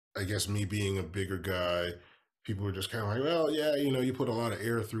I guess me being a bigger guy, people were just kind of like, well, yeah, you put a lot of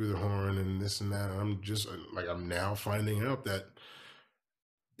air through the horn and this and that. And I'm just like, I'm now finding out that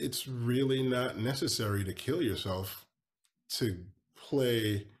it's really not necessary to kill yourself to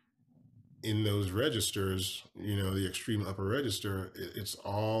play in those registers, the extreme upper register. It's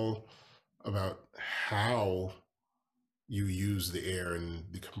all about how you use the air and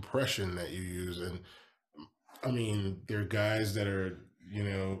the compression that you use. And I mean, there are guys that are,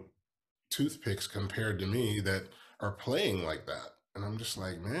 toothpicks compared to me that are playing like that. And I'm just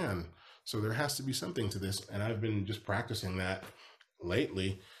like, man, so there has to be something to this. And I've been just practicing that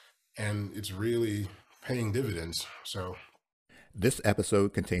lately, and it's really paying dividends. So, This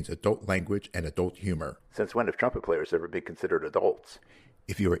episode contains adult language and adult humor. Since when have trumpet players ever been considered adults?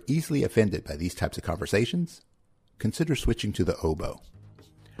 If you are easily offended by these types of conversations, consider switching to the oboe.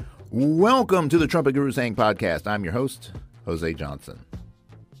 Welcome to the Trumpet Gurus Hang podcast. I'm your host, Jose Johnson.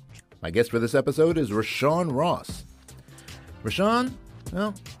 My guest for this episode is Rashawn Ross. Rashawn,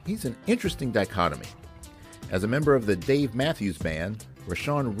 well, he's an interesting dichotomy. As a member of the Dave Matthews Band,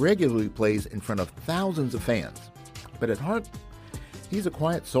 Rashawn regularly plays in front of thousands of fans. But at heart, he's a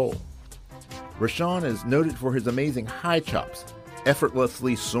quiet soul. Rashawn is noted for his amazing high chops,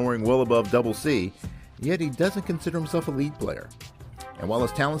 effortlessly soaring well above double C, yet he doesn't consider himself a lead player. And while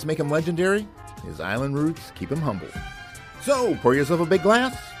his talents make him legendary, his island roots keep him humble. So, pour yourself a big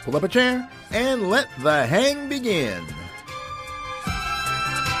glass, pull up a chair, and let the hang begin.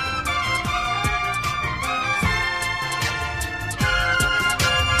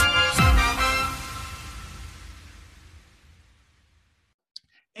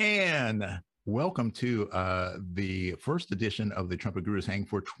 And welcome to the first edition of the Trumpet Gurus Hang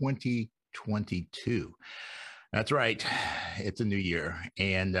for 2022. That's right. It's a new year.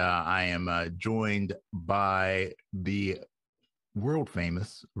 And I am joined by the world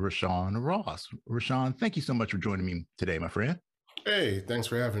famous Rashawn Ross. Rashawn, thank you so much for joining me today, my friend. hey, thanks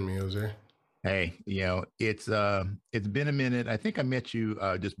for having me, Jose. Hey, it's been a minute. I think I met you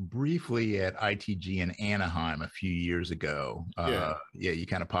just briefly at ITG in Anaheim a few years ago. Yeah. You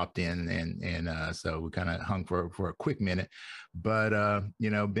kind of popped in, and so we kind of hung for a quick minute. But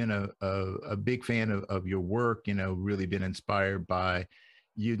been a big fan of your work. Really been inspired by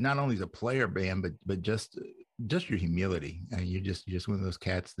you, not only as a player, band, but just your humility. You're just one of those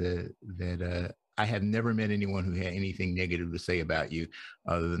cats that I have never met anyone who had anything negative to say about you,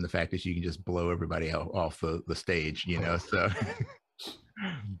 other than the fact that you can just blow everybody off the stage. So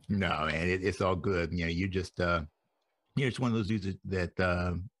no, man, it's all good. You just you're just one of those dudes that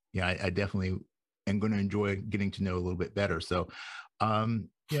I definitely am going to enjoy getting to know a little bit better. So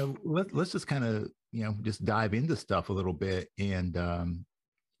let's just kind of just dive into stuff a little bit. And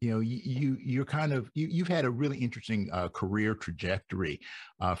you're kind of you've had a really interesting career trajectory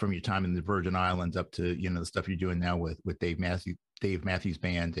from your time in the Virgin Islands up to the stuff you're doing now with Dave Matthews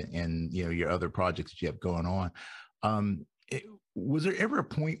Band, and your other projects that you have going on. Was there ever a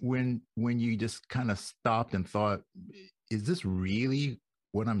point when you just kind of stopped and thought, is this really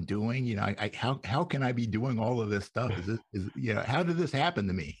what I'm doing? How can I be doing all of this stuff? How did this happen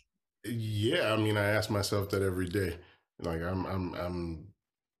to me? Yeah, I mean, I ask myself that every day. Like, I'm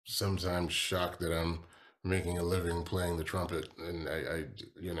sometimes shocked that I'm making a living playing the trumpet, and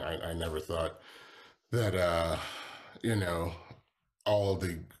I never thought that you know all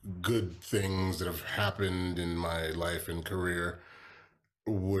the good things that have happened in my life and career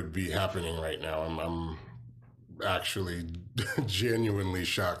would be happening right now. I'm actually genuinely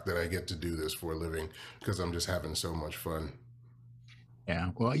shocked that I get to do this for a living, because I'm just having so much fun.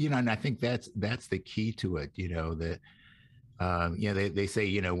 Yeah, well, and I think that's the key to it. That they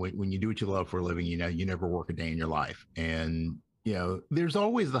say, when you do what you love for a living, you never work a day in your life. And, there's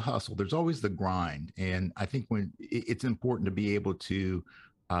always the hustle, there's always the grind. And I think when it's important to be able to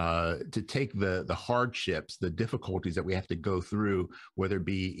take the hardships, the difficulties that we have to go through, whether it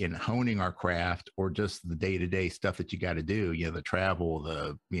be in honing our craft or just the day-to-day stuff that you got to do, the travel,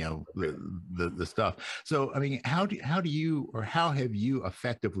 the stuff. So, I mean, how have you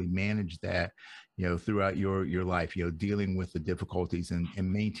effectively managed that, throughout your life, dealing with the difficulties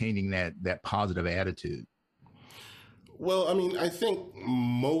and maintaining that positive attitude? Well, I mean, I think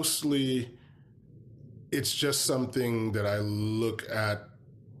mostly it's just something that I look at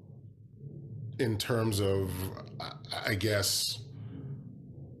in terms of, I guess,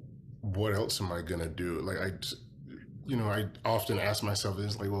 what else am I gonna do? Like, I often ask myself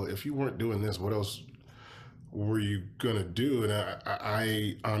this, like, well, if you weren't doing this, what else were you gonna do? And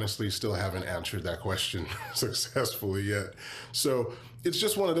I honestly still haven't answered that question successfully yet. So it's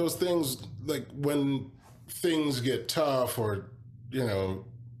just one of those things, like when things get tough, or you know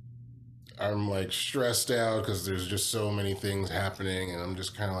I'm like stressed out because there's just so many things happening, and I'm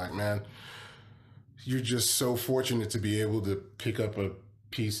just kind of like, man, you're just so fortunate to be able to pick up a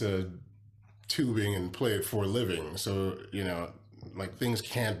piece of tubing and play it for a living. So, like things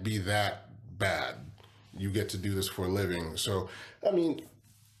can't be that bad. You get to do this for a living. So, I mean,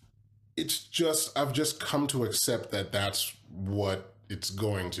 I've just come to accept that that's what it's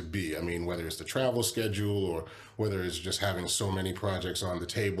going to be. I mean, whether it's the travel schedule or whether it's just having so many projects on the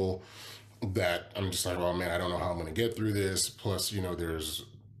table that I'm just like, oh man, I don't know how I'm going to get through this. Plus, there's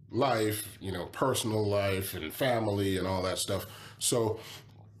life, personal life and family and all that stuff. So,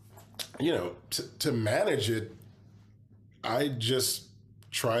 to manage it, I just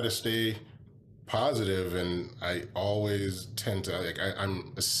try to stay positive, and I always tend to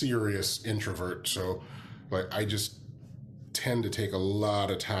I'm a serious introvert, so like I just tend to take a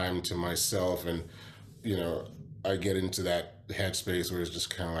lot of time to myself, and you know I get into that headspace where it's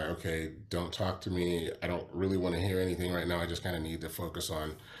just kind of like, okay, don't talk to me. I don't really want to hear anything right now. I just kind of need to focus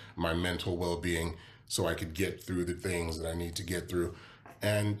on my mental well-being so I could get through the things that I need to get through.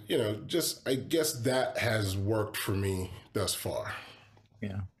 And just I guess that has worked for me thus far.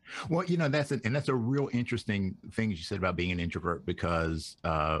 Yeah. Well, that's a real interesting thing you said about being an introvert, because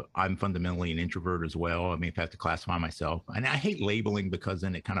I'm fundamentally an introvert as well. I mean, if I have to classify myself, and I hate labeling because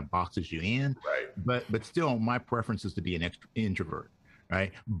then it kind of boxes you in. Right. But still, my preference is to be an introvert,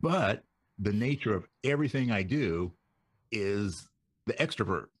 right? But the nature of everything I do is the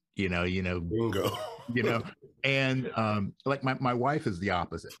extrovert. Bingo. you know and like my wife is the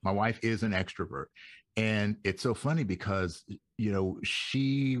opposite. My wife is an extrovert, and it's so funny because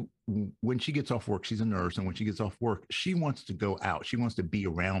she, when she gets off work, she's a nurse, and when she gets off work, she wants to go out, she wants to be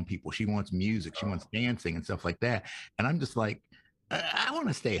around people, she wants music, she wants dancing and stuff like that. And I'm just like, I want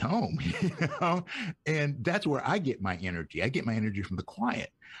to stay home. And that's where I get my energy. I get my energy from the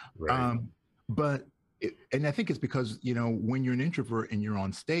quiet. Right. But and I think it's because when you're an introvert and you're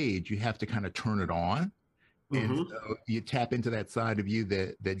on stage, you have to kind of turn it on, and Mm-hmm. so you tap into that side of you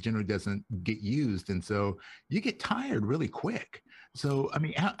that generally doesn't get used, and so you get tired really quick. So I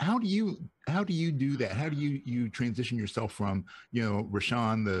mean, how do you do that? How do you transition yourself from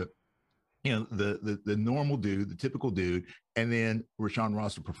Rashawn, the normal dude, the typical dude, and then Rashawn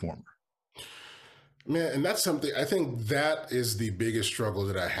Ross, the performer? Man, and that's something I think that is the biggest struggle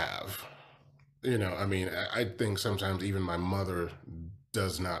that I have. I mean, I think sometimes even my mother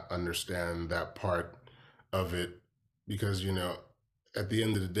does not understand that part of it because, at the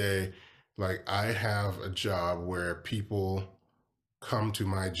end of the day, like I have a job where people come to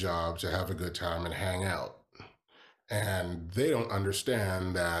my job to have a good time and hang out. And they don't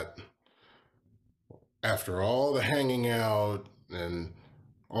understand that after all the hanging out and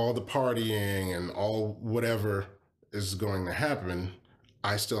all the partying and all whatever is going to happen,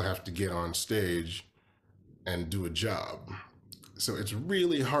 I still have to get on stage and do a job. So it's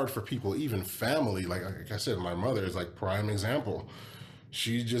really hard for people, even family. Like I said, my mother is like prime example.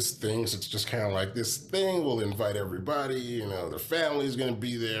 She just thinks it's just kind of like this thing. We'll invite everybody. The family's gonna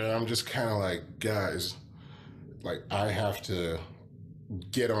be there. I'm just kind of like, guys, like I have to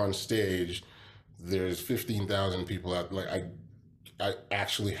get on stage. There's 15,000 people out. Like I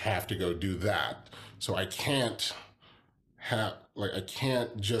actually have to go do that. So I can't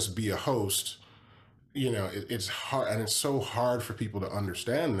just be a host. It's hard, and it's so hard for people to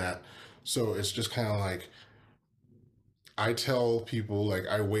understand that. So it's just kind of like I tell people, like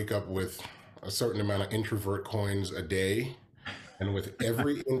I wake up with a certain amount of introvert coins a day, and with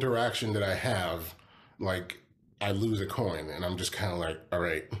every interaction that I have, like I lose a coin, and I'm just kind of like, all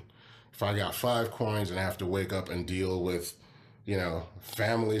right, if I got 5 coins and I have to wake up and deal with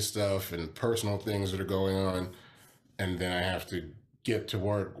family stuff and personal things that are going on, and then I have to get to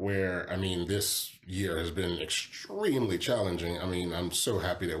work, where I mean this year has been extremely challenging. I mean, I'm so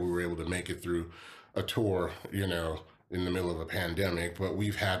happy that we were able to make it through a tour, in the middle of a pandemic, but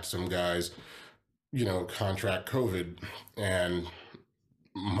we've had some guys, contract COVID, and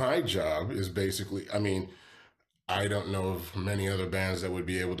my job is basically, I mean, I don't know of many other bands that would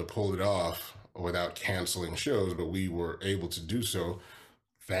be able to pull it off without canceling shows, but we were able to do so.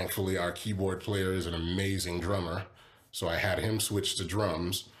 Thankfully, our keyboard player is an amazing drummer, so I had him switch to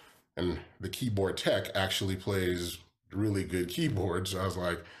drums, and the keyboard tech actually plays really good keyboards. So I was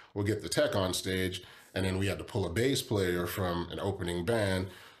like, we'll get the tech on stage, and then we had to pull a bass player from an opening band.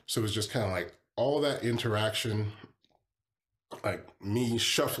 So it was just kind of like all that interaction, like me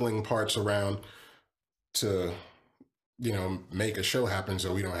shuffling parts around to, make a show happen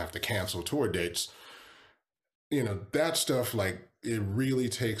so we don't have to cancel tour dates. That stuff, like it really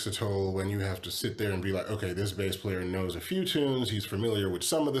takes a toll when you have to sit there and be like, okay, this bass player knows a few tunes, he's familiar with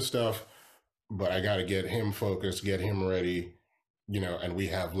some of the stuff, but I got to get him focused, get him ready, and we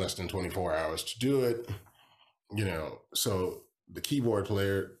have less than 24 hours to do it, So the keyboard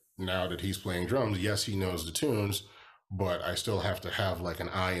player, now that he's playing drums, yes, he knows the tunes, but I still have to have like an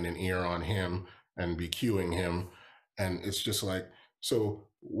eye and an ear on him and be cueing him. And it's just like, so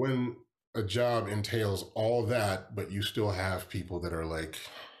when a job entails all that, but you still have people that are like,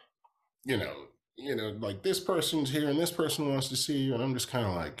 you know, like this person's here and this person wants to see you. And I'm just kind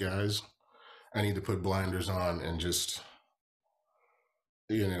of like, guys, I need to put blinders on and just,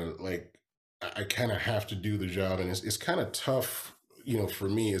 like I kind of have to do the job. And it's kind of tough, for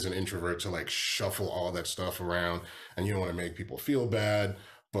me as an introvert to like shuffle all that stuff around, and you don't want to make people feel bad.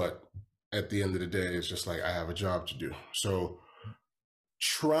 But at the end of the day, it's just like I have a job to do. So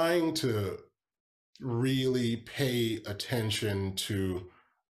trying to really pay attention to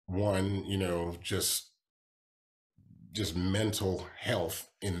one, just mental health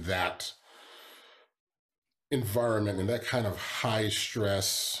in that environment, and that kind of high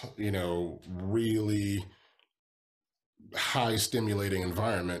stress, really high stimulating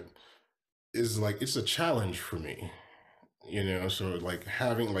environment is like, it's a challenge for me, so like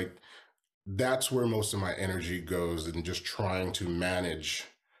having like, that's where most of my energy goes, and just trying to manage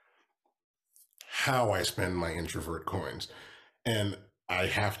how I spend my introvert coins. And I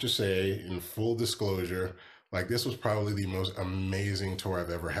have to say, in full disclosure, like this was probably the most amazing tour I've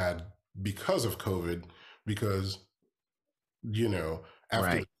ever had because of COVID, because, after the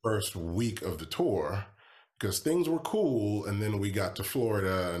Right. first week of the tour, because things were cool. And then we got to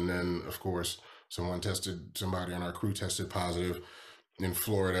Florida. And then, of course, somebody on our crew tested positive in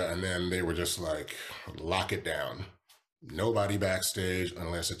Florida. And then they were just like, lock it down. Nobody backstage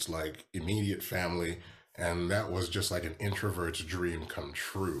unless it's like immediate family. And that was just like an introvert's dream come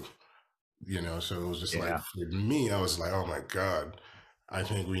true, So it was just like, Yeah. for me, I was like, oh my God, I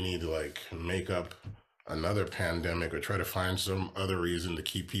think we need to like make up another pandemic or try to find some other reason to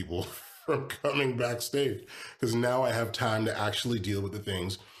keep people from coming backstage. Because now I have time to actually deal with the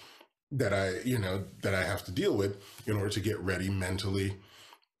things that I have to deal with in order to get ready mentally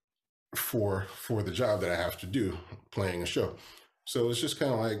for the job that I have to do, playing a show. So it's just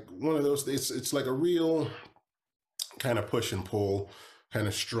kind of like one of those, it's like a real kind of push and pull kind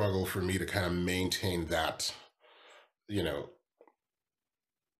of struggle for me to kind of maintain that, you know,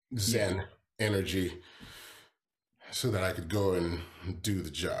 Yeah. Zen energy so that I could go and do the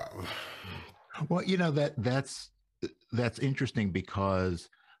job. Well, that's interesting because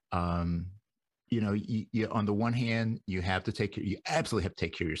um you on the one hand, you have to take care, you absolutely have to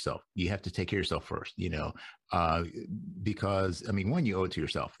take care of yourself. You have to take care of yourself first, uh because I mean, one, you owe it to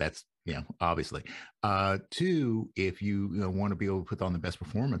yourself. That's, obviously. Two, if you, want to be able to put on the best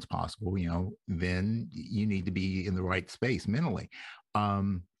performance possible, then you need to be in the right space mentally.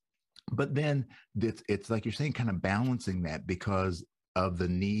 um but then it's like you're saying, kind of balancing that because of the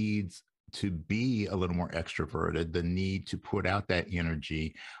needs to be a little more extroverted, the need to put out that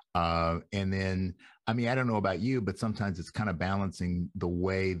energy. And then, I mean, I don't know about you, but sometimes it's kind of balancing the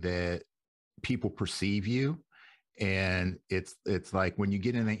way that people perceive you. And it's like when you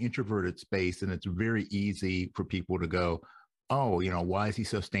get in an introverted space, and it's very easy for people to go, oh, why is he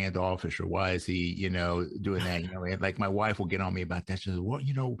so standoffish, or why is he, doing that, and like my wife will get on me about that. She says, well,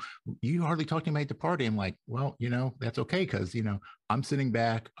 you hardly talk to me at the party. I'm like, well, that's okay, because I'm sitting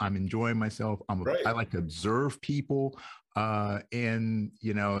back, I'm enjoying myself, I Right. like to observe people. And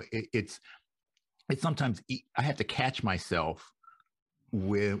it's sometimes I have to catch myself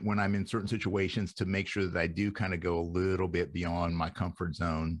when I'm in certain situations, to make sure that I do kind of go a little bit beyond my comfort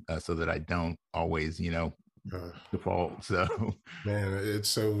zone, so that I don't always, Uh, default. So Man, it's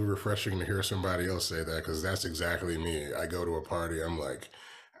so refreshing to hear somebody else say that, because that's exactly me. I go to a party, I am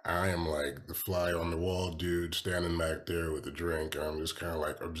like the fly on the wall dude standing back there with a drink. I'm just kind of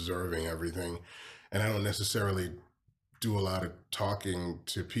like observing everything. And I don't necessarily do a lot of talking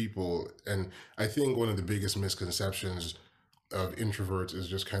to people. And I think one of the biggest misconceptions of introverts is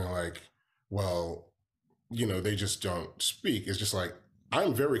just kind of like, well, they just don't speak. It's just like,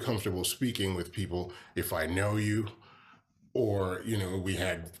 I'm very comfortable speaking with people if I know you, or we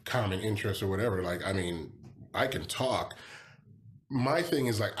had common interests or whatever. Like, I mean, I can talk. My thing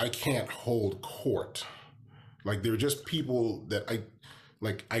is like, I can't hold court. Like, they're just people that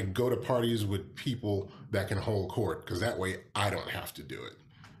I go to parties with people that can hold court, because that way I don't have to do it.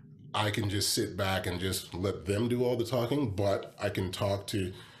 I can just sit back and just let them do all the talking. But I can talk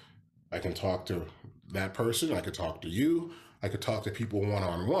to that person, I could talk to you, I could talk to people one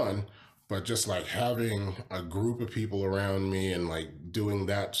on one. But just like having a group of people around me and like doing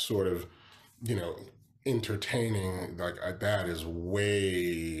that sort of, you know, entertaining, like that is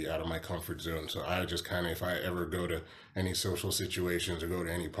way out of my comfort zone. So I just kind of, if I ever go to any social situations or go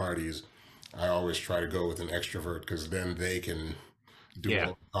to any parties, I always try to go with an extrovert because then they can do Yeah.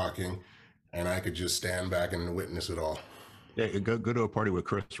 all the talking and I could just stand back and witness it all. Yeah, go to a party with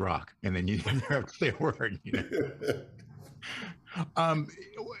Chris Rock, and then you have to say a word. Um,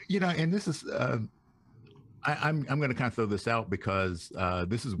 and this is I'm going to kind of throw this out because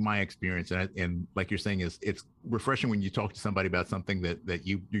this is my experience, and like you're saying, is it's refreshing when you talk to somebody about something that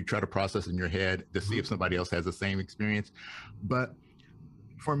you try to process in your head to see if somebody else has the same experience. But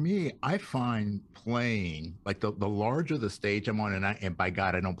for me, I find playing like the larger the stage I'm on, and by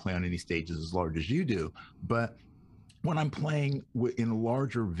God, I don't play on any stages as large as you do, but when I'm playing in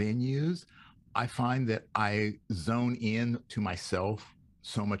larger venues, I find that I zone in to myself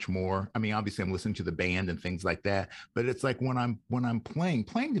so much more. I mean, obviously I'm listening to the band and things like that, but it's like when I'm playing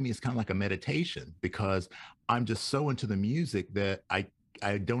to me is kind of like a meditation because I'm just so into the music that I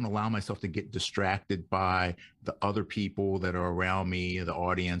don't allow myself to get distracted by the other people that are around me, the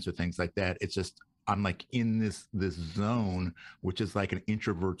audience or things like that. It's just I'm like in this zone, which is like an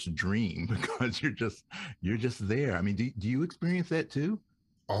introvert's dream because you're just there. I mean, do you experience that too?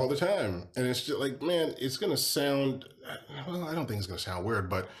 All the time. And it's just like, man, it's going to sound, well, I don't think it's going to sound weird,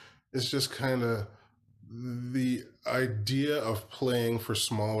 but it's just kind of the idea of playing for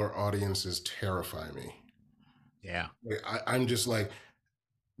smaller audiences terrify me. Yeah. I'm just like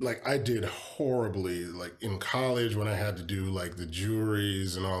I did horribly like in college when I had to do like the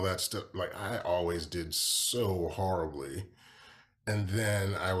juries and all that stuff. Like I always did so horribly. And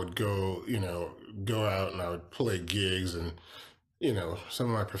then I would go, go out and I would play gigs and some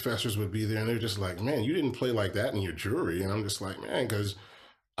of my professors would be there and they're just like, man, you didn't play like that in your jury. And I'm just like, man, because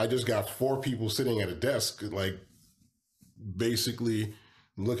I just got four people sitting at a desk, like basically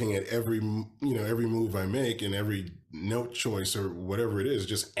looking at every move I make and every note choice or whatever it is,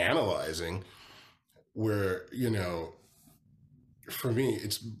 just analyzing where, for me,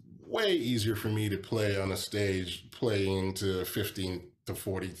 it's way easier for me to play on a stage playing to 15 to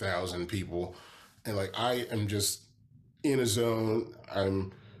 40,000 people. And like, I am just in a zone.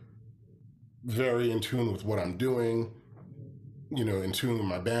 I'm very in tune with what I'm doing, in tune with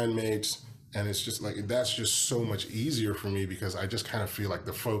my bandmates. And it's just like, that's just so much easier for me because I just kind of feel like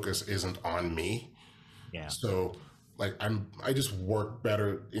the focus isn't on me. Yeah. So like I just work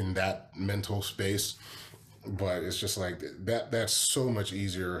better in that mental space. But it's just like that's so much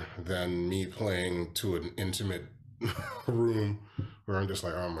easier than me playing to an intimate room where I'm just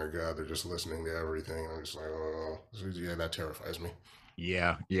like, oh my God, they're just listening to everything. I'm just like, oh, yeah, that terrifies me.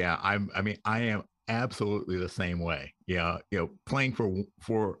 Yeah, yeah. I mean, I am absolutely the same way. Yeah, playing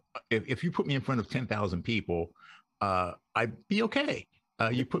for if you put me in front of 10,000 people, I'd be okay.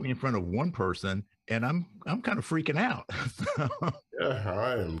 You put me in front of one person, and I'm kind of freaking out. So, Yeah,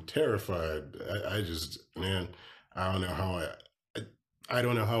 I am terrified. I just, man, I don't know how I, I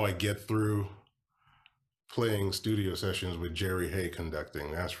don't know how I get through playing studio sessions with Jerry Hay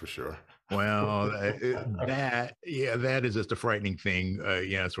conducting. That's for sure. well, that is just a frightening thing.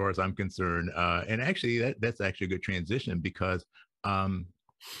 Yeah, as far as I'm concerned. And actually, that's actually a good transition because um,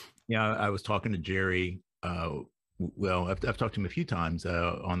 yeah, I was talking to Jerry. Well, I've talked to him a few times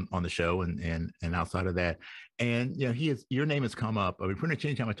on the show and outside of that, and your name has come up. I mean, pretty much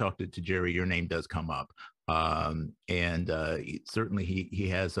anytime I talk to Jerry, your name does come up. And certainly he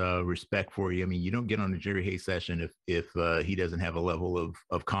has respect for you. I mean, you don't get on a Jerry Hayes session if he doesn't have a level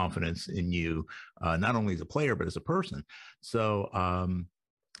of confidence in you, not only as a player but as a person. So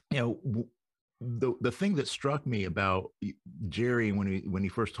you know the thing that struck me about Jerry when he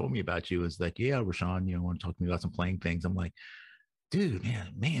first told me about you is like, yeah, Rashawn, want to talk to me about some playing things. I'm like, dude,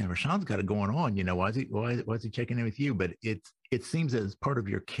 man, Rashawn's got it going on. Why is he checking in with you? But it seems as part of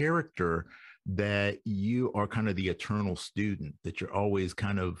your character that you are kind of the eternal student, that you're always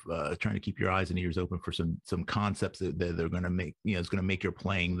kind of trying to keep your eyes and ears open for some concepts that they're going to make, it's going to make your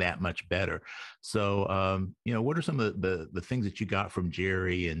playing that much better. So, what are some of the things that you got from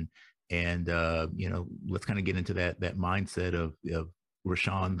Jerry and let's kind of get into that mindset of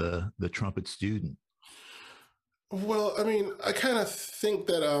Rashawn, the trumpet student. Well, I mean, I kind of think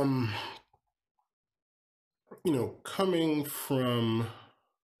that coming from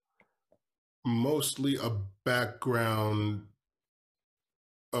mostly a background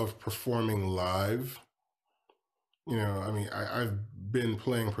of performing live, I mean, I've been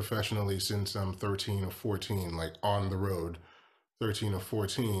playing professionally since I'm 13 or 14, like on the road, 13 or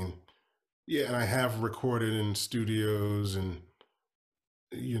 14. Yeah, and I have recorded in studios and,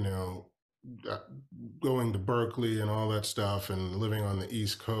 you know, uh, going to Berkeley and all that stuff, and living on the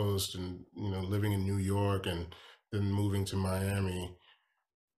East Coast, and living in New York, and then moving to Miami,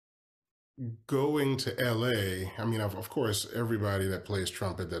 going to LA. I mean, of course, everybody that plays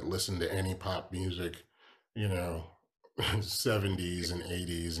trumpet that listened to any pop music, you know, 70s and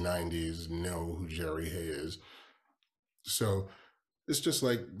 80s, 90s know who Jerry Hay is. So it's just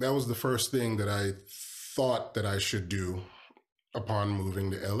like that was the first thing that I thought that I should do upon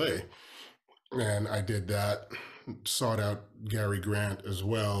moving to LA. And I did that, sought out Gary Grant as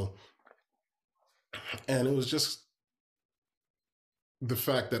well. And it was just the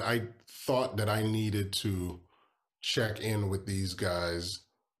fact that I thought that I needed to check in with these guys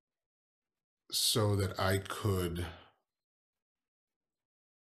so that I could,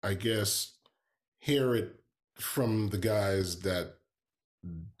 I guess, hear it from the guys that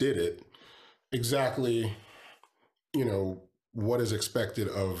did it exactly, what is expected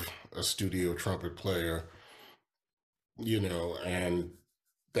of a studio trumpet player, and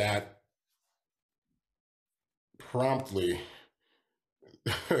that promptly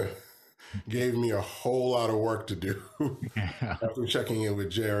gave me a whole lot of work to do Yeah. after checking in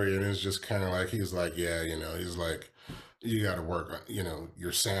with Jerry. And it's just kind of like, he's like, yeah, he's like, you got to work on,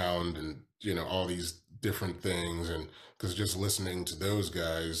 your sound and, all these different things. And because just listening to those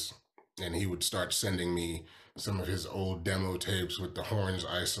guys, and he would start sending me some of his old demo tapes with the horns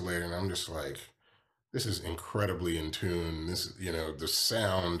isolating. I'm just like, this is incredibly in tune. This, the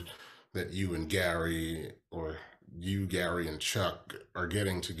sound that you and Gary, or you, Gary, and Chuck are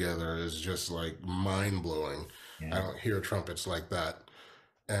getting together is just like mind blowing. I Yeah. don't hear trumpets like that.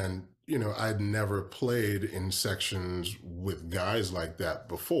 And, I'd never played in sections with guys like that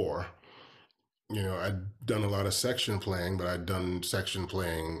before. I'd done a lot of section playing, but I'd done section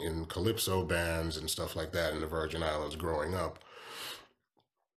playing in calypso bands and stuff like that in the Virgin Islands growing up.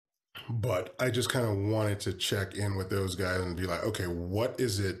 But I just kind of wanted to check in with those guys and be like, okay, what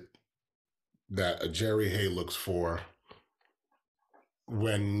is it that a Jerry Hay looks for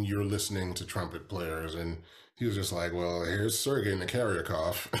when you're listening to trumpet players? And he was just like, well, here's Sergei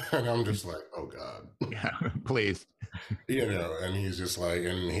Nakaryakov. And I'm just like, oh God. Yeah. Please. And he's just like,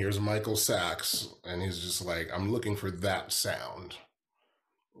 and here's Michael Sachs. And he's just like, I'm looking for that sound.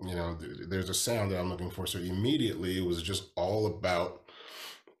 There's a sound that I'm looking for. So immediately it was just all about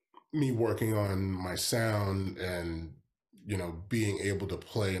me working on my sound and, being able to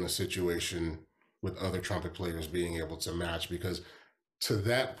play in a situation with other trumpet players, being able to match. Because to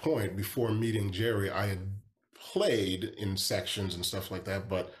that point, before meeting Jerry, I had played in sections and stuff like that,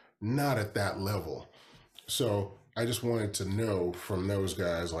 but not at that level. So I just wanted to know from those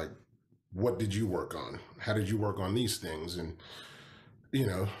guys, like, what did you work on? How did you work on these things? And,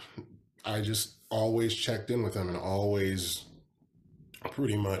 I just always checked in with them, and always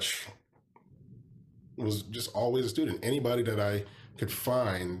pretty much was just always a student. Anybody that I could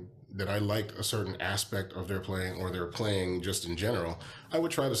find that I liked a certain aspect of their playing, or their playing just in general, I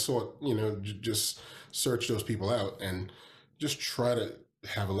would try to sort, just search those people out and just try to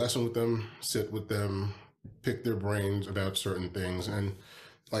have a lesson with them, sit with them, pick their brains about certain things. And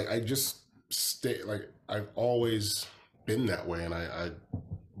like, I just stay, like, I've always been that way. And I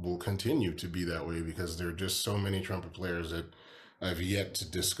will continue to be that way, because there are just so many trumpet players that I've yet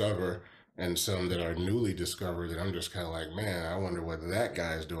to discover, and some that are newly discovered that I'm just kind of like, man, I wonder what that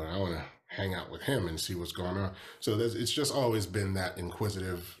guy is doing. I want to hang out with him and see what's going on. So it's just always been that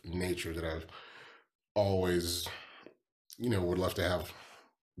inquisitive nature that I've always, would love to have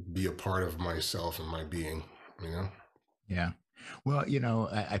be a part of myself and my being, Yeah. Well,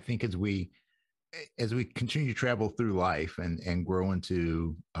 I think as we continue to travel through life and grow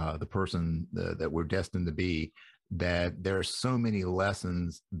into the person that we're destined to be, that there are so many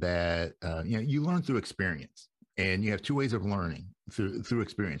lessons that you learn through experience, and you have two ways of learning through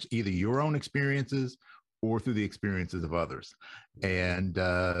experience: either your own experiences or through the experiences of others. And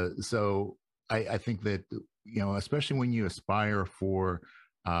so I think that especially when you aspire for,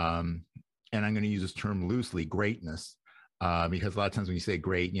 and I'm going to use this term loosely, greatness. Because a lot of times when you say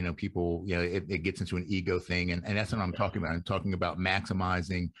great, people, it gets into an ego thing. And that's what I'm talking about. I'm talking about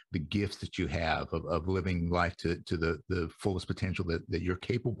maximizing the gifts that you have of living life to the fullest potential that you're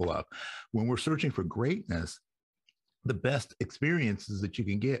capable of. When we're searching for greatness, the best experiences that you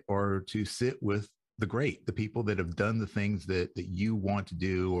can get are to sit with the people that have done the things that you want to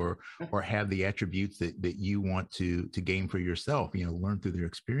do, or have the attributes that you want to gain for yourself, learn through their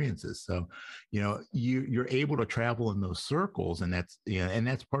experiences. So, you're able to travel in those circles. And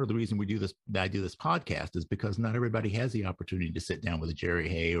that's part of the reason I do this podcast, is because not everybody has the opportunity to sit down with a Jerry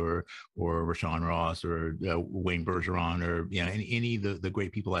Hay or Rashawn Ross or Wayne Bergeron, or, any of the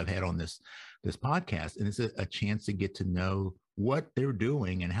great people I've had on this podcast. And it's a chance to get to know what they're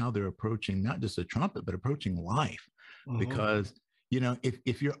doing and how they're approaching not just a trumpet, but approaching life. Mm-hmm. Because,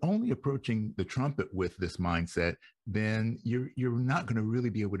 if you're only approaching the trumpet with this mindset, then you're not going to really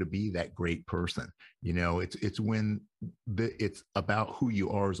be able to be that great person. It's when it's about who you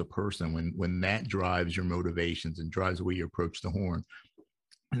are as a person, when that drives your motivations and drives the way you approach the horn.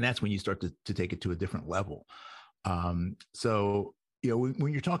 And that's when you start to take it to a different level. So,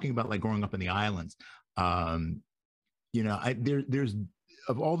 when you're talking about like growing up in the islands, there's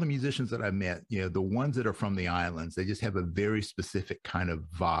of all the musicians that I've met, the ones that are from the islands, they just have a very specific kind of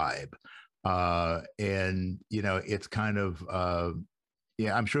vibe. And, it's kind of,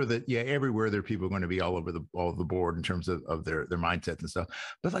 I'm sure that, everywhere there are people going to be all over the board in terms of their mindsets and stuff.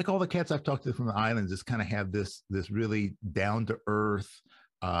 But like all the cats I've talked to from the islands, just kind of have this really down to earth,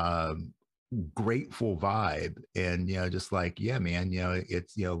 grateful vibe. And, just like, yeah, man,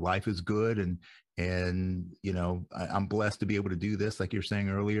 it's, life is good. And I'm blessed to be able to do this. Like you're saying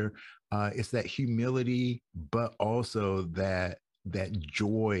earlier, it's that humility, but also that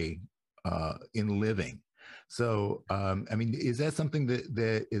joy in living. So, is that something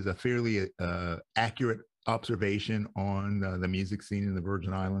that is a fairly accurate observation on the music scene in the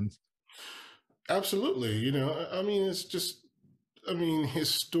Virgin Islands? Absolutely. It's just,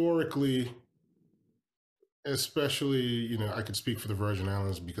 historically, especially, I could speak for the Virgin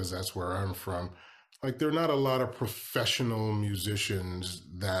Islands because that's where I'm from. Like, there are not a lot of professional musicians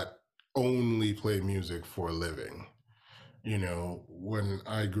that only play music for a living. When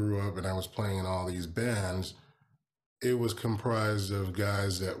I grew up and I was playing in all these bands, it was comprised of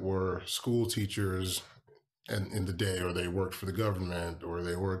guys that were school teachers and in the day, or they worked for the government, or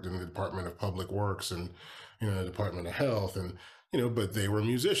they worked in the Department of Public Works and, the Department of Health, and, but they were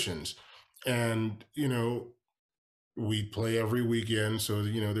musicians. And, we'd play every weekend. So,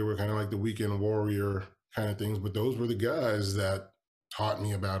 they were kind of like the weekend warrior kind of things, but those were the guys that taught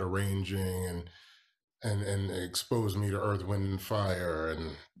me about arranging and exposed me to Earth, Wind and Fire,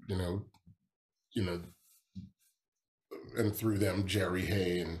 and, and through them, Jerry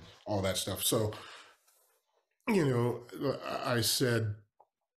Hay and all that stuff. So, I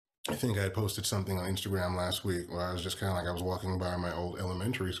think I posted something on Instagram last week where I was just kind of like, I was walking by my old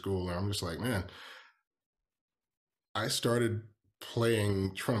elementary school, and I'm just like, man, I started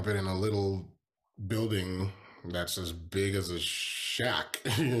playing trumpet in a little building that's as big as a shack,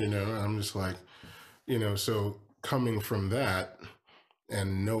 I'm just like, so coming from that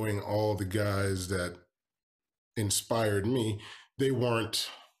and knowing all the guys that inspired me, they weren't,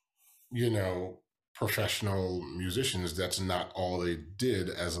 professional musicians. That's not all they did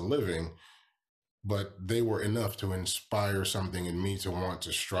as a living, but they were enough to inspire something in me to want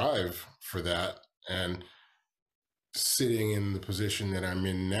to strive for that. And sitting in the position that I'm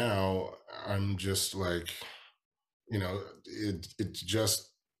in now, I'm just like, it just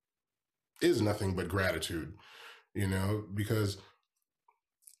is nothing but gratitude, because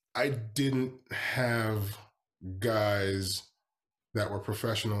I didn't have guys that were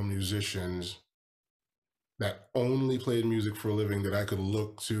professional musicians that only played music for a living that I could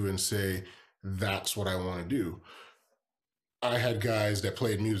look to and say, that's what I want to do. I had guys that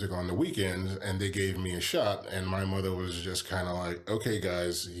played music on the weekends and they gave me a shot, and my mother was just kind of like, okay,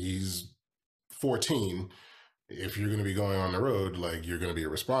 guys, he's 14. If you're going to be going on the road, like, you're going to be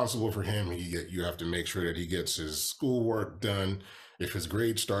responsible for him. You have to make sure that he gets his schoolwork done. If his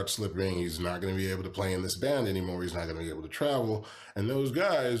grades start slipping, he's not going to be able to play in this band anymore. He's not going to be able to travel. And those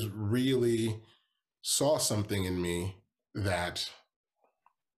guys really saw something in me that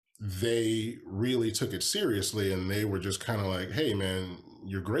they really took it seriously, and they were just kind of like, hey man,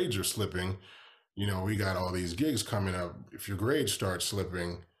 your grades are slipping. We got all these gigs coming up. If your grades start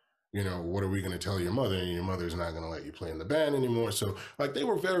slipping, what are we going to tell your mother? And your mother's not going to let you play in the band anymore. So like, they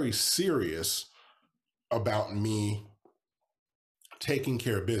were very serious about me taking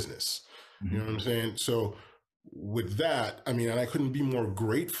care of business. Mm-hmm. You know what I'm saying? So with that, and I couldn't be more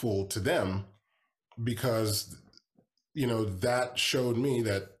grateful to them, because, that showed me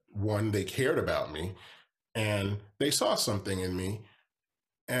that, one, they cared about me and they saw something in me.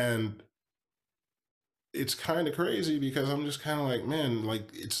 And it's kind of crazy because I'm just kind of like, man, like,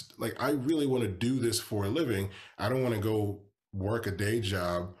 it's like, I really want to do this for a living. I don't want to go work a day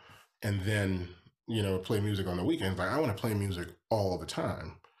job and then, play music on the weekends. Like I want to play music all the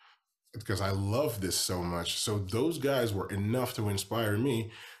time because I love this so much. So those guys were enough to inspire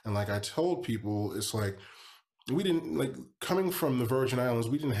me. And like I told people, it's like we didn't like coming from the Virgin Islands,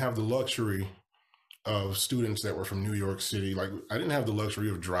 we didn't have the luxury of students that were from New York City. Like I didn't have the luxury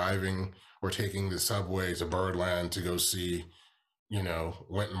of driving or taking the subway to Birdland to go see,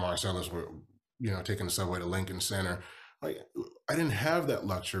 Wynton Marsalis were, taking the subway to Lincoln Center. Like I didn't have that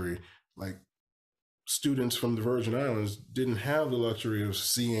luxury. Like students from the Virgin Islands didn't have the luxury of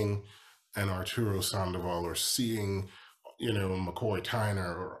seeing an Arturo Sandoval or seeing, McCoy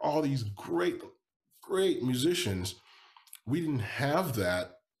Tyner or all these great, great musicians. We didn't have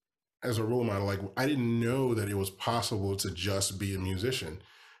that as a role model. Like I didn't know that it was possible to just be a musician.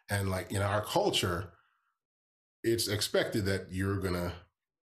 And like in our culture, it's expected that you're going to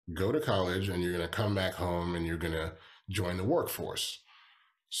go to college and you're going to come back home and you're going to join the workforce.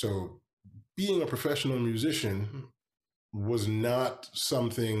 So being a professional musician was not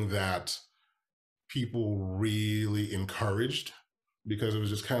something that people really encouraged because it was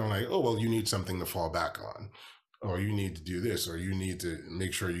just kind of like, oh, well, you need something to fall back on, or you need to do this, or you need to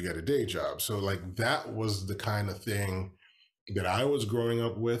make sure you get a day job. So like that was the kind of thing that I was growing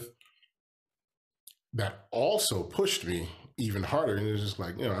up with that also pushed me even harder. And it was just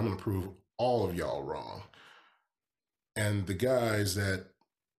like, I'm going to prove all of y'all wrong. And the guys that,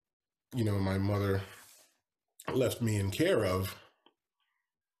 my mother left me in care of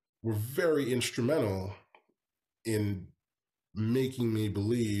were very instrumental in making me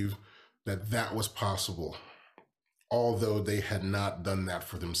believe that that was possible. Although they had not done that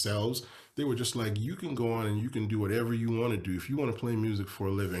for themselves, they were just like, you can go on and you can do whatever you want to do. If you want to play music for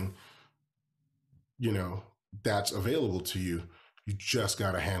a living, that's available to you. You just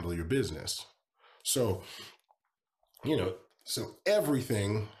got to handle your business. So, so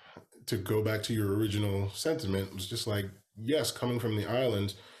everything, to go back to your original sentiment, was just like, yes, coming from the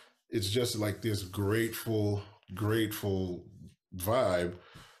islands, it's just like this grateful, grateful vibe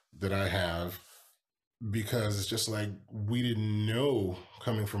that I have, because it's just like we didn't know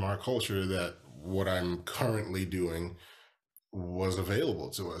coming from our culture that what I'm currently doing was available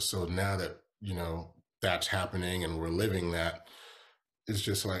to us. So now that, that's happening and we're living that, it's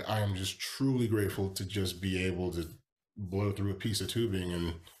just like I am just truly grateful to just be able to blow through a piece of tubing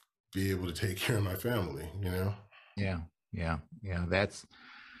and be able to take care of my family, Yeah. That's,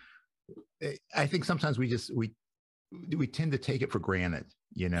 I think sometimes we tend to take it for granted,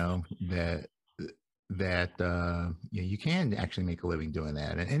 that you can actually make a living doing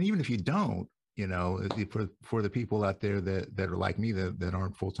that. And even if you don't, for the people out there that are like me, that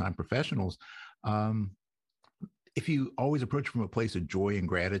aren't full-time professionals, if you always approach from a place of joy and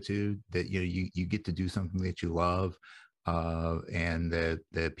gratitude that, you get to do something that you love, and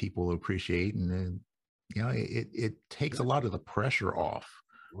that people appreciate, and then, it takes a lot of the pressure off,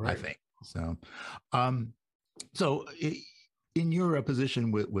 right. I think. So, in your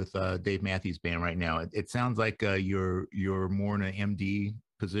position with Dave Matthews Band right now, it sounds like you're more in an MD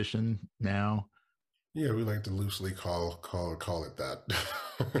position now. Yeah, we like to loosely call it that.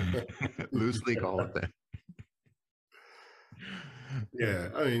 Loosely call it that. Yeah,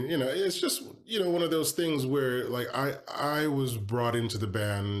 I mean, it's just one of those things where like I was brought into the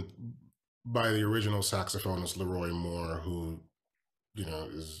band by the original saxophonist Leroy Moore, who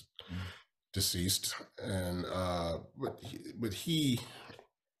is deceased, and but he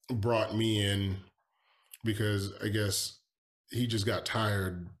brought me in because I guess he just got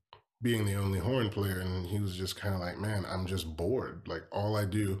tired being the only horn player, and he was just kind of like, man, I'm just bored. Like all I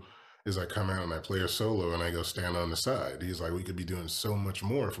do is I come out and I play a solo and I go stand on the side. He's like, we could be doing so much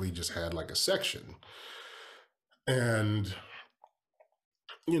more if we just had like a section. And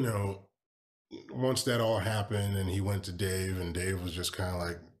once that all happened and he went to Dave, and Dave was just kind of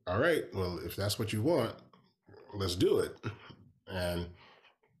like, all right, well, if that's what you want, let's do it. And,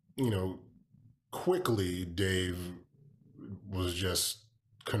 quickly Dave was just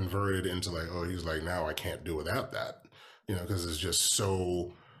converted into like, oh, he's like, now I can't do without that, because it's just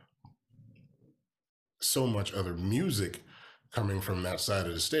so much other music coming from that side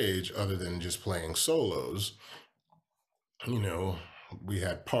of the stage other than just playing solos. We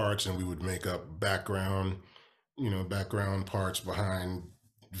had parts and we would make up background parts behind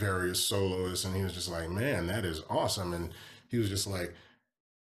various soloists. And he was just like, man, that is awesome. And he was just like,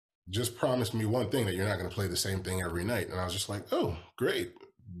 just promise me one thing, that you're not going to play the same thing every night. And I was just like, oh, great.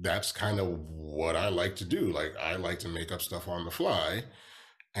 That's kind of what I like to do. Like, I like to make up stuff on the fly.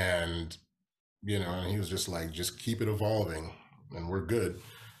 And, and he was just like, just keep it evolving and we're good.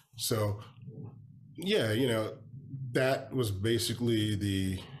 So, yeah, that was basically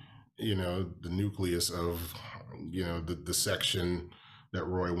the the nucleus of, the section that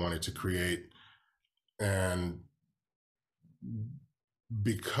Roy wanted to create. And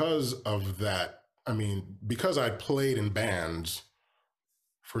because of that, I mean, because I played in bands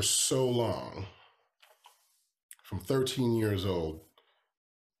for so long, from 13 years old,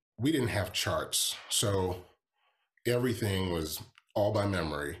 we didn't have charts. So everything was all by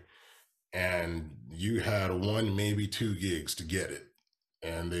memory. And you had one, maybe two gigs to get it.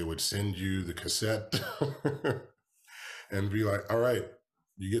 And they would send you the cassette and be like, all right,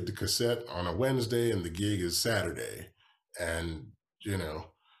 you get the cassette on a Wednesday and the gig is Saturday. And,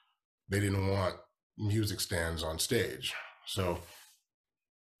 they didn't want music stands on stage. So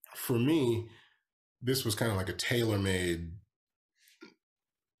for me, this was kind of like a tailor-made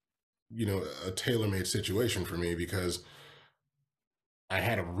situation for me, because I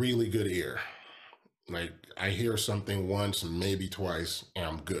had a really good ear. Like, I hear something once, maybe twice, and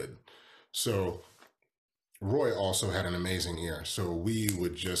I'm good. So Roy also had an amazing ear. So we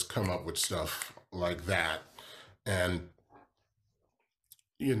would just come up with stuff like that. And,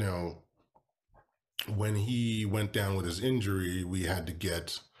 when he went down with his injury, we had to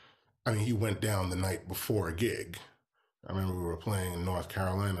he went down the night before a gig. I remember we were playing in North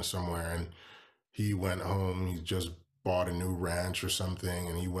Carolina somewhere, and he went home. He just bought a new ranch or something,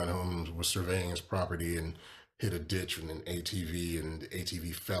 and he went home and was surveying his property and hit a ditch with an ATV, and the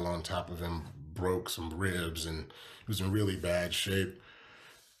ATV fell on top of him, broke some ribs, and he was in really bad shape.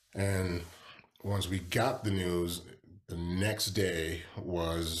 And once we got the news, the next day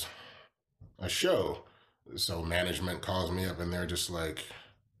was a show. So management calls me up and they're just like,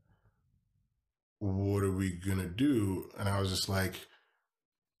 what are we gonna do? And I was just like,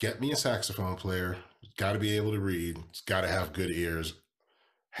 get me a saxophone player. He's got to be able to read. He's got to have good ears.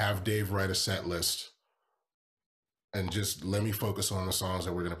 Have Dave write a set list, and just let me focus on the songs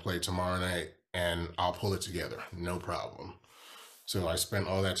that we're going to play tomorrow night, and I'll pull it together. No problem. So I spent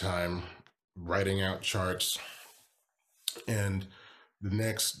all that time writing out charts. And the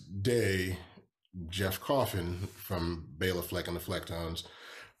next day, Jeff Coffin from Bela Fleck and the Flecktones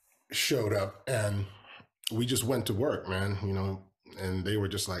showed up, and we just went to work, man, and they were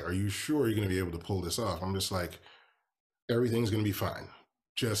just like, are you sure you're going to be able to pull this off? I'm just like, everything's going to be fine.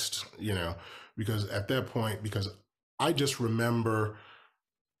 Just, because at that point, because I just remember,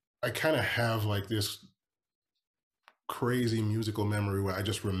 I kind of have like this crazy musical memory where I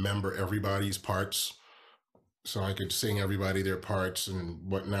just remember everybody's parts. So I could sing everybody their parts and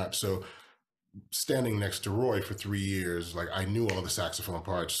whatnot. So standing next to Roy for 3 years, like, I knew all the saxophone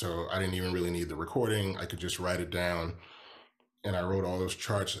parts, so I didn't even really need the recording. I could just write it down. And I wrote all those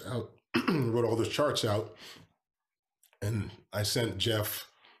charts out, and I sent Jeff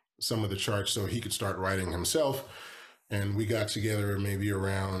some of the charts so he could start writing himself. And we got together maybe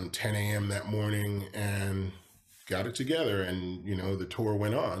around 10 a.m. that morning and got it together, and, the tour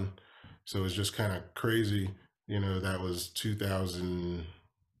went on. So it was just kind of crazy. That was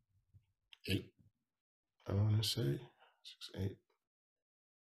 2008, I want to say,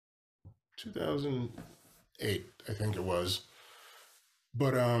 2008, I think it was.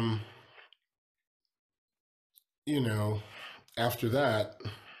 But, after that,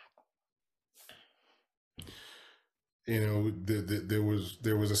 there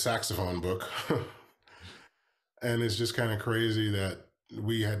was a saxophone book. And it's just kind of crazy that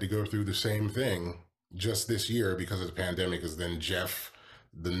we had to go through the same thing just this year because of the pandemic. Because then Jeff,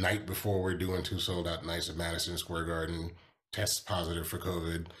 the night before we're doing 2 sold out nights at Madison Square Garden, tests positive for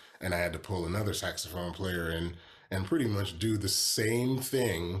COVID, and I had to pull another saxophone player in and pretty much do the same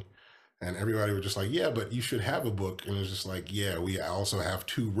thing. And everybody was just like, yeah, but you should have a book. And it was just like, yeah, we also have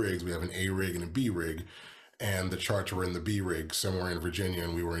 2 rigs. We have an A rig and a B rig. And the charts were in the B rig somewhere in Virginia,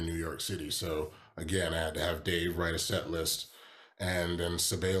 and we were in New York City. So again, I had to have Dave write a set list. And then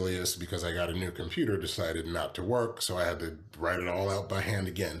Sibelius, because I got a new computer, decided not to work. So I had to write it all out by hand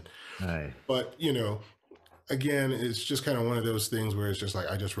again. Nice. But, again, it's just kind of one of those things where it's just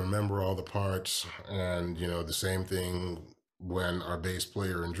like, I just remember all the parts. And, the same thing when our bass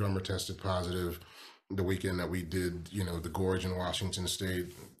player and drummer tested positive the weekend that we did, the Gorge in Washington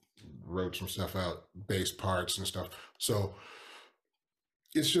State, wrote some stuff out, bass parts and stuff. So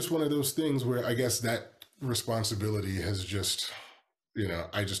it's just one of those things where I guess that responsibility has just,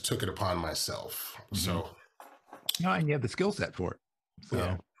 I just took it upon myself. Mm-hmm. So. No, and you have the skill set for it.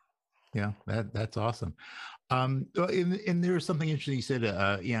 So yeah, that's awesome. And there was something interesting you said,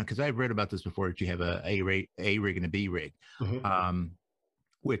 because I've read about this before, that you have a rig and a B rig, mm-hmm.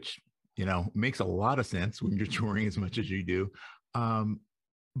 Which, makes a lot of sense when you're touring as much as you do.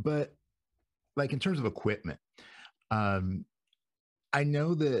 But like in terms of equipment, I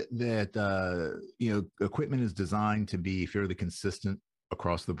know that equipment is designed to be fairly consistent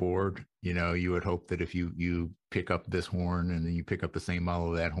across the board. You would hope that if you pick up this horn and then you pick up the same model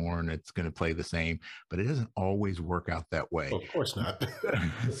of that horn, it's going to play the same, but it doesn't always work out that way. Of course not.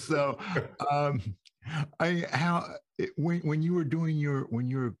 So, um, I how when you were when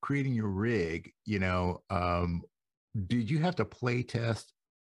you were creating your rig, did you have to play test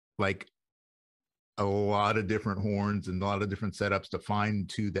like a lot of different horns and a lot of different setups to find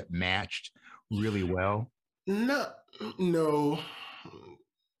two that matched really well? No, no,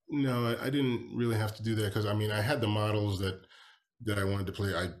 no. I didn't really have to do that because I mean I had the models that I wanted to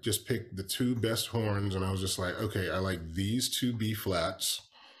play. I just picked the two best horns, and I was just like, okay, I like these two B flats,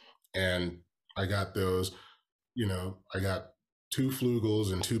 and I got those. I got two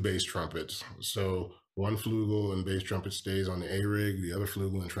flugels and two bass trumpets. So one flugel and bass trumpet stays on the A rig, the other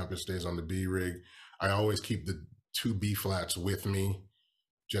flugel and trumpet stays on the B rig. I always keep the two B flats with me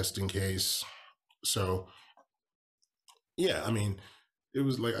just in case. So yeah, I mean, it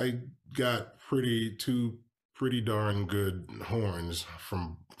was like I got two pretty darn good horns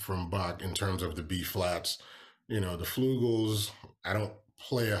from Bach in terms of the B flats. The flugels, I don't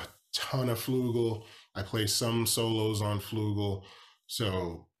play a ton of flugel. I play some solos on flugel,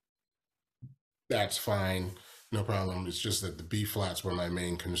 so that's fine, no problem. It's just that the B flats were my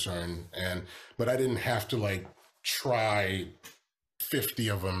main concern, but I didn't have to like try 50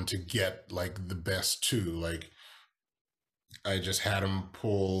 of them to get like the best two. Like I just had them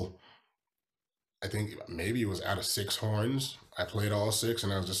pull. I think maybe it was out of 6 horns. I played all 6,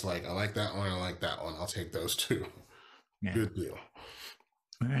 and I was just like, I like that one. I like that one. I'll take those two. Yeah. Good deal.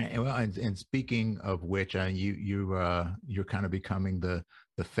 All right. Well, and speaking of which, you're kind of becoming the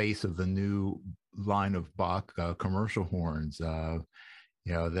face of the new line of Bach commercial horns.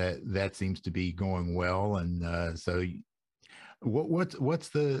 That seems to be going well, and so what's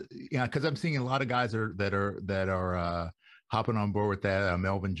the because I'm seeing a lot of guys that are hopping on board with that.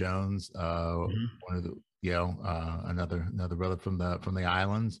 Melvin Jones, one of the another brother from the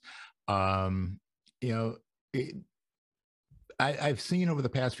islands. I've seen over the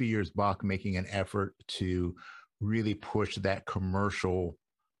past few years Bach making an effort to really push that commercial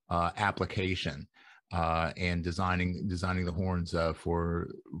application and designing the horns for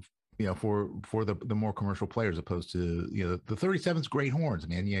the more commercial players, opposed to the 37's great horns,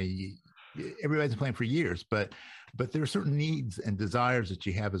 man. Everybody's been playing for years, but there are certain needs and desires that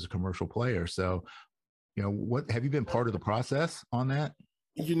you have as a commercial player. So what have you been part of the process on that?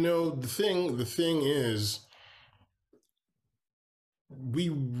 The thing is, we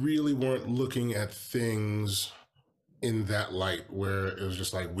really weren't looking at things in that light where it was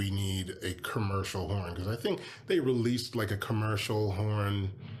just like we need a commercial horn, because I think they released like a commercial horn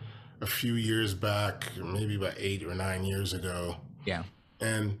a few years back, maybe about 8 or 9 years ago. Yeah.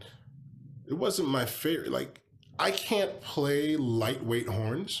 And it wasn't my favorite. Like, I can't play lightweight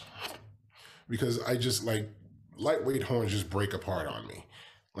horns because I just like lightweight horns just break apart on me.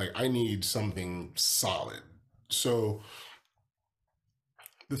 Like, I need something solid. So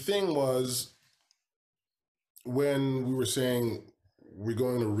the thing was, when we were saying we're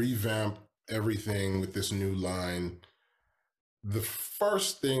going to revamp everything with this new line, the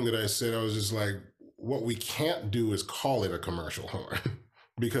first thing that I said, I was just like, what we can't do is call it a commercial horn.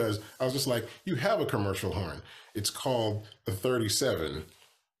 Because I was just like, you have a commercial horn. It's called the 37.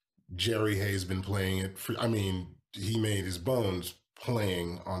 Jerry Hay's been playing it he made his bones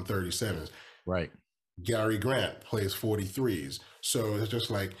playing on 37s. Right. Gary Grant plays 43s. So it's just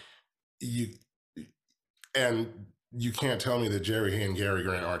like, you can't tell me that Jerry Hay and Gary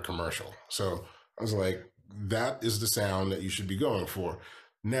Grant aren't commercial. So I was like, that is the sound that you should be going for.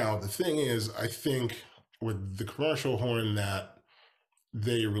 Now, the thing is, I think with the commercial horn that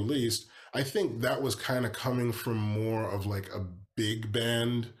they released, I think that was kind of coming from more of like a big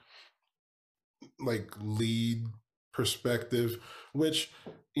band, like lead perspective, which,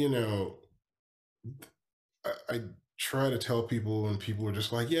 I try to tell people when people are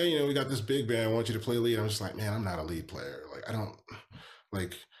just like, yeah, we got this big band, I want you to play lead. I'm just like, man, I'm not a lead player.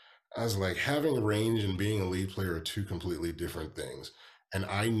 Like, I was like, having range and being a lead player are two completely different things. And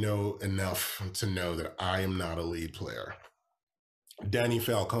I know enough to know that I am not a lead player. Danny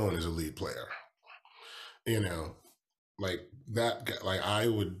Falcone is a lead player. Like that guy, like I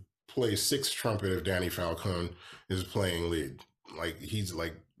would play 6th trumpet if Danny Falcone is playing lead. Like, he's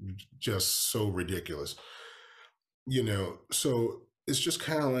like just so ridiculous. So it's just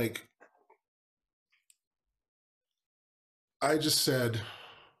kind of like, I just said,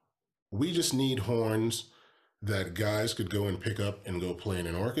 we just need horns that guys could go and pick up and go play in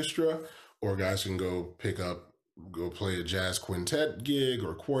an orchestra, or guys can go pick up go play a jazz quintet gig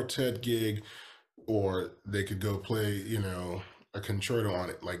or quartet gig, or they could go play, a concerto on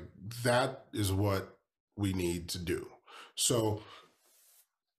it. Like that is what we need to do. So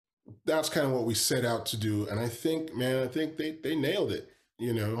that's kind of what we set out to do. And I think, man, I think they nailed it,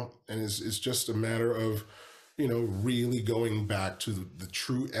 and it's just a matter of, really going back to the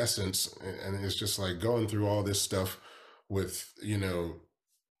true essence. And it's just like going through all this stuff with,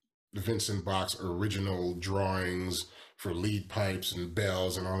 Vincent Bach's original drawings for lead pipes and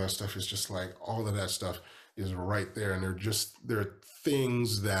bells and all that stuff. Is just like all of that stuff is right there. And they're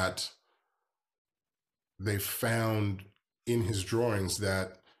things that they found in his drawings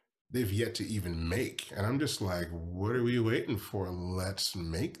that they've yet to even make. And I'm just like, what are we waiting for? Let's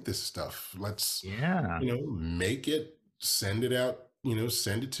make this stuff. Let's, make it, send it out,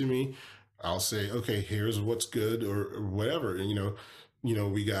 send it to me. I'll say, okay, here's what's good or whatever. And,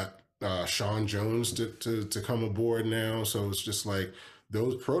 we got Sean Jones to come aboard now. So it's just like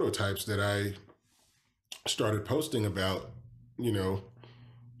those prototypes that I started posting about,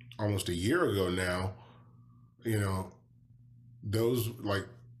 almost a year ago now, those, like,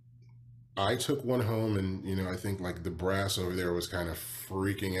 I took one home and, I think like the brass over there was kind of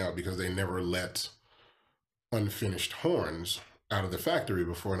freaking out because they never let unfinished horns out of the factory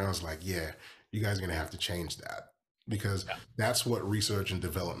before. And I was like, yeah, you guys are going to have to change that, because that's what research and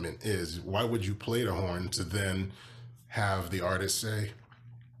development is. Why would you plate a horn to then have the artist say,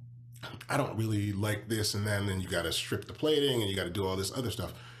 I don't really like this and then you got to strip the plating and you got to do all this other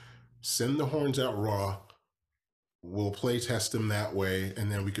stuff. Send the horns out raw. We'll play test them that way,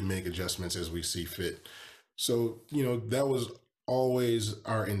 and then we can make adjustments as we see fit. So, that was always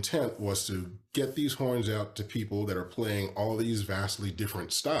our intent, was to get these horns out to people that are playing all these vastly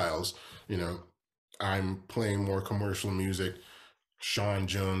different styles. I'm playing more commercial music. Sean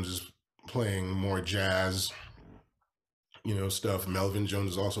Jones is playing more jazz, stuff. Melvin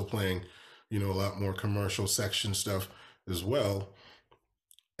Jones is also playing, a lot more commercial section stuff as well.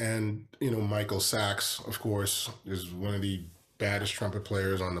 And, Michael Sachs, of course, is one of the baddest trumpet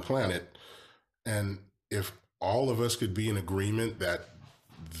players on the planet. And if all of us could be in agreement that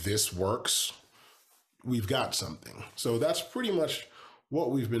this works, we've got something. So that's pretty much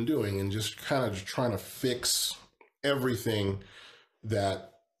what we've been doing, and just kind of trying to fix everything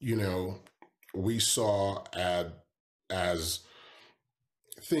that, we saw as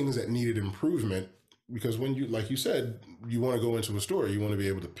things that needed improvement. Because when you, like you said, you want to go into a store, you want to be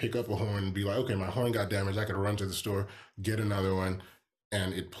able to pick up a horn and be like, okay, my horn got damaged. I could run to the store, get another one,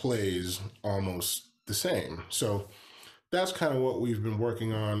 and it plays almost the same. So that's kind of what we've been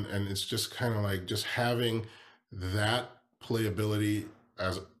working on. And it's just kind of like just having that playability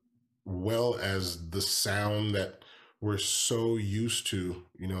as well as the sound that we're so used to,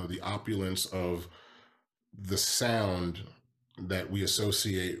 the opulence of the sound that we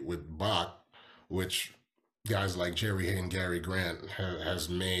associate with Bach, which guys like Jerry Hay and Gary Grant has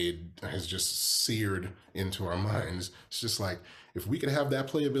just seared into our minds. It's just like, if we could have that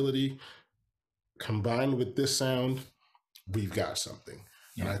playability combined with this sound, we've got something.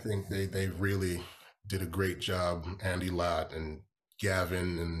 Yeah. And I think they really did a great job. Andy Lott and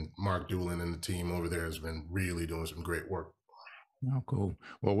Gavin and Mark Doolin and the team over there has been really doing some great work. Oh, cool.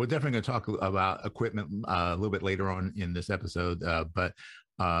 Well, we're definitely going to talk about equipment a little bit later on in this episode, but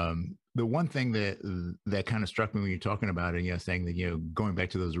the one thing that kind of struck me when you're talking about it, saying that, going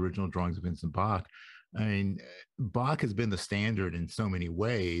back to those original drawings of Vincent Bach, I mean, Bach has been the standard in so many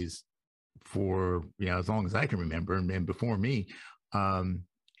ways for, as long as I can remember and before me. And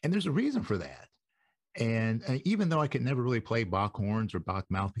there's a reason for that. And even though I could never really play Bach horns or Bach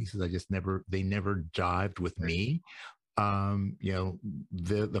mouthpieces, they never jived with me.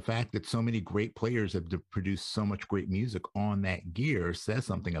 The fact that so many great players have produced so much great music on that gear says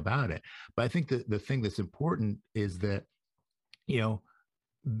something about it. But I think that the thing that's important is that,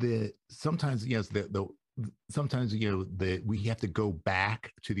 sometimes we have to go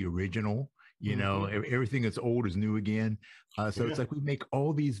back to the original. Everything that's old is new again. So it's like we make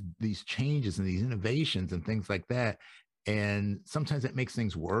all these changes and these innovations and things like that. And sometimes that makes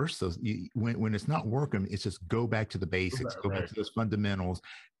things worse. So when it's not working, it's just go back to the basics, go back to those fundamentals.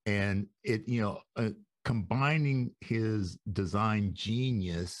 And it, combining his design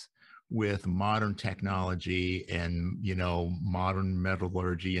genius with modern technology and, modern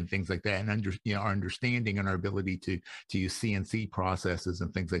metallurgy and things like that. And our understanding and our ability to use CNC processes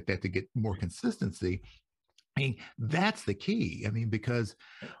and things like that to get more consistency. I mean, that's the key. I mean, because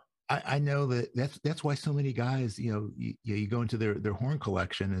I know that's why so many guys, you go into their horn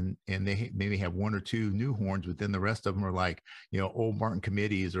collection and they maybe have one or two new horns, but then the rest of them are like, old Martin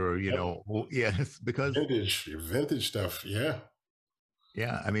committees or, Yep. yeah, it's because, Vintage stuff. Yeah.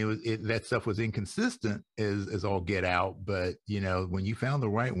 yeah, I mean, that stuff was inconsistent as all get out, but, when you found the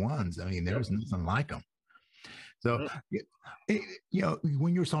right ones, I mean, Yep. there's nothing like them. So, Yep.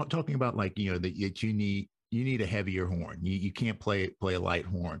 when you're talking about like, that you need a heavier horn, you can't play a light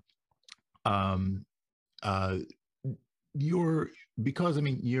horn. Um, uh, you're because I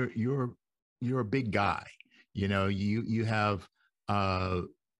mean you're a big guy. You have uh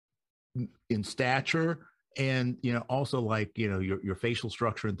in stature and also like your facial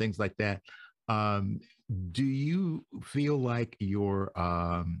structure and things like that. Um, do you feel like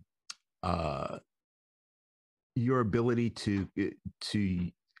uh your ability to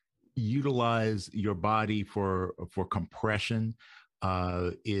utilize your body for compression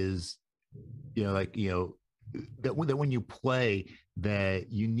is like that when you play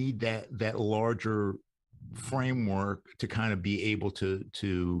that you need that larger framework to kind of be able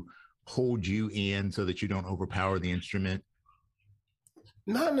to hold you in so that you don't overpower the instrument?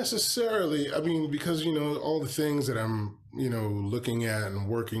 Not necessarily. I mean, because, all the things that I'm, looking at and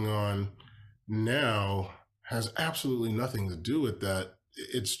working on now has absolutely nothing to do with that.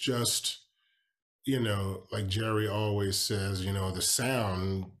 It's just, like Jerry always says, the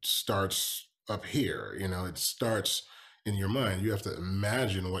sound starts up here, it starts in your mind. You have to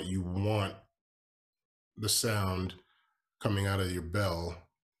imagine what you want the sound coming out of your bell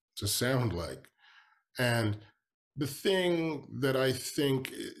to sound like. And the thing that I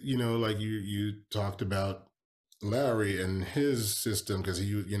think, like you talked about Larry and his system, because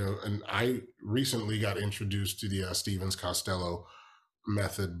and I recently got introduced to the Stevens Costello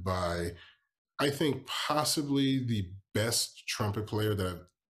method by, I think, possibly the best trumpet player that I've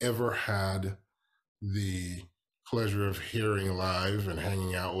ever had the pleasure of hearing live and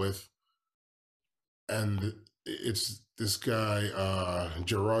hanging out with. And it's this guy,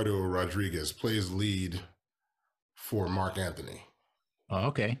 Gerardo Rodriguez, plays lead for Mark Anthony. Oh,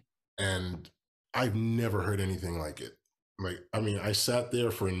 okay. And I've never heard anything like it. Like, I mean, I sat there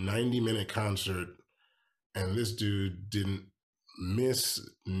for a 90-minute concert and this dude didn't miss,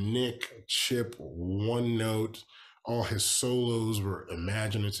 nick, chip one note. All his solos were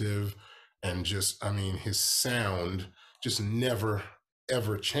imaginative and just, I mean, his sound just never,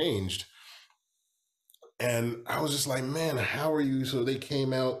 ever changed. And I was just like, man, how are you? So they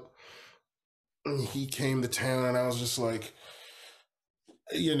came out, and he came to town, and I was just like,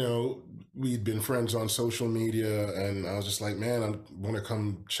 we'd been friends on social media, and I was just like, man, I want to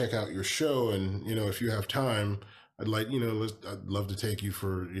come check out your show. And, if you have time, I'd like, I'd love to take you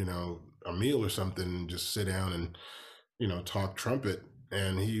for, a meal or something, and just sit down and, talk trumpet.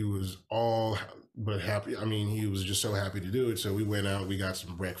 And he was all but happy. I mean, he was just so happy to do it. So we went out, we got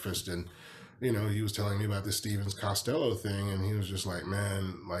some breakfast, and, he was telling me about the Stevens Costello thing. And he was just like,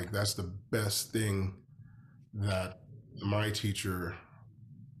 man, like, that's the best thing that my teacher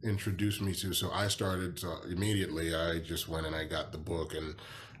introduced me to. So I started immediately. I just went and I got the book and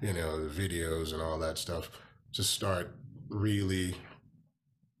the videos and all that stuff to start really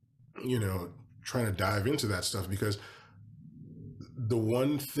trying to dive into that stuff, because the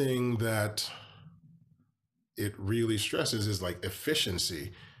one thing that it really stresses is like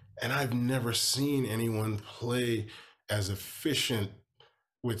efficiency, and I've never seen anyone play as efficient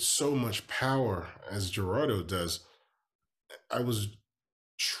with so much power as Gerardo does. I was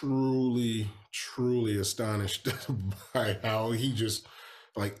truly, truly astonished by how he just,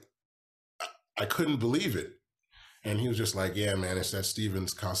 like, I couldn't believe it. And he was just like, yeah, man, it's that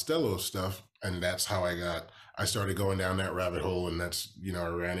Stevens Costello stuff. And that's how I started going down that rabbit hole. And that's, I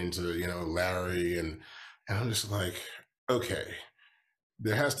ran into, Larry, and I'm just like, okay,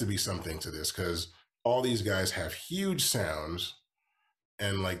 there has to be something to this, because all these guys have huge sounds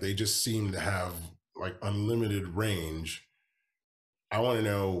and like they just seem to have like unlimited range. I want to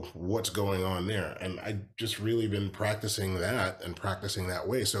know what's going on there. And I just really been practicing that and practicing that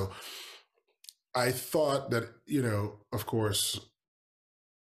way. So I thought that, of course,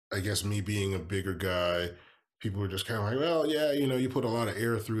 I guess me being a bigger guy, people were just kind of like, well, yeah, you put a lot of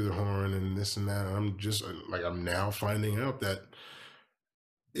air through the horn and this and that. And I'm just like, I'm now finding out that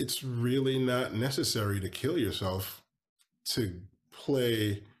it's really not necessary to kill yourself to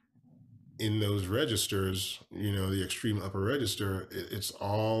play in those registers, the extreme upper register. It's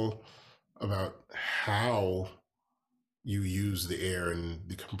all about how you use the air and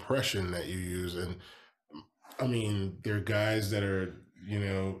the compression that you use. And I mean, there are guys that are,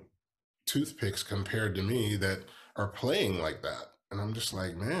 toothpicks compared to me that are playing like that. And I'm just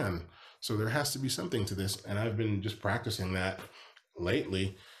like, man, so there has to be something to this. And I've been just practicing that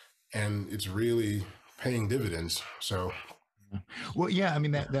lately, and it's really paying dividends. So, Well, yeah, I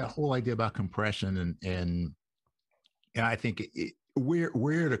mean that whole idea about compression and I think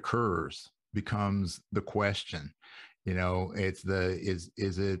where it occurs becomes the question. You know, it's the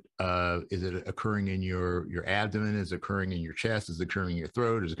is it occurring in your abdomen? Is it occurring in your chest? Is it occurring in your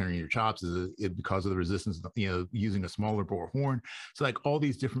throat? Is it occurring in your chops? Is it because of the resistance? You know, using a smaller bore horn. So like all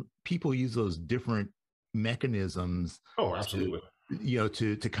these different people use those different mechanisms oh, to absolutely.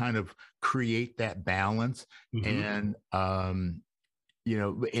 to kind of create that balance Hmm. and you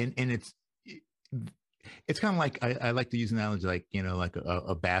know and it's kind of like I like to use an analogy like like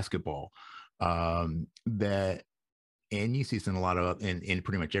a basketball that and you see this in a lot of in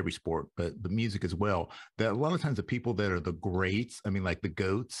pretty much every sport but the music as well that a lot of times the people that are the greats I mean like the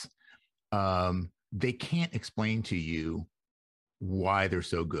goats they can't explain to you why they're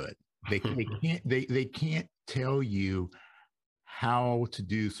so good they can't tell you how to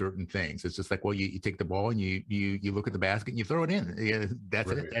do certain things. It's just like, well, you take the ball and you look at the basket and you throw it in. Yeah, that's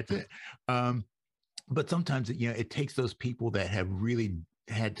it. Right. That's it. Um, but sometimes it takes those people that have really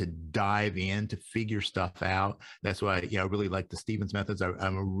had to dive in to figure stuff out. That's why I really like the Stevens methods.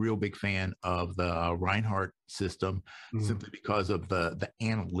 I'm a real big fan of the Reinhardt system Mhm. simply because of the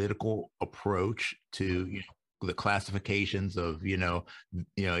analytical approach to the classifications of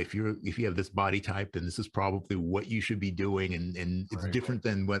if you have this body type then this is probably what you should be doing and it's Right. different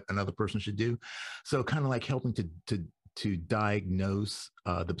than what another person should do so kind of like helping to diagnose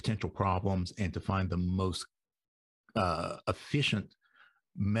the potential problems and to find the most efficient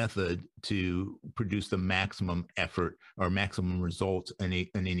method to produce the maximum effort or maximum results in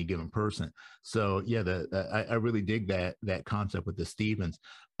any given person. So yeah, I really dig that concept with the Stevens.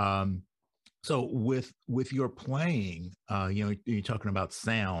 So with your playing, you're talking about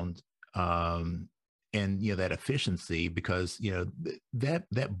sound, um, and that efficiency because that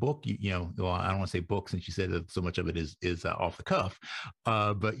book well I don't want to say book since you said that so much of it is off the cuff,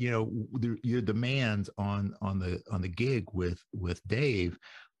 but your demands on the gig with Dave.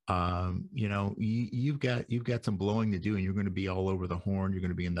 You've got some blowing to do, and you're going to be all over the horn. You're going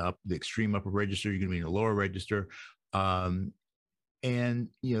to be in the extreme upper register. You're going to be in the lower register. Um, and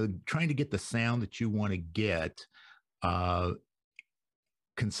trying to get the sound that you want to get uh,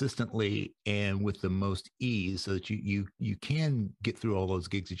 consistently and with the most ease so that you can get through all those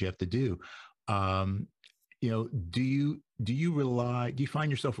gigs that you have to do. um, do you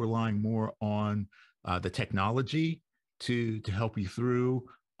find yourself relying more on the technology to help you through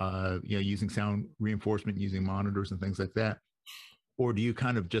using sound reinforcement using monitors and things like that, or do you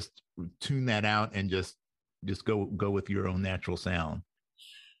kind of just tune that out and just go with your own natural sound?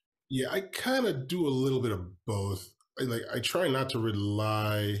 Yeah, I kind of do a little bit of both. I try not to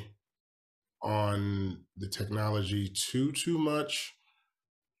rely on the technology too much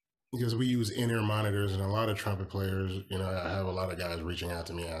because we use in-ear monitors and a lot of trumpet players, I have a lot of guys reaching out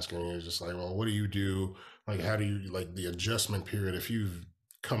to me asking me, it's just like, well, what do you do? Like, how do you like the adjustment period if you've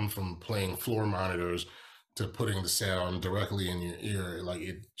come from playing floor monitors to putting the sound directly in your ear? Like,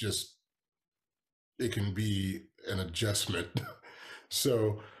 it can be an adjustment.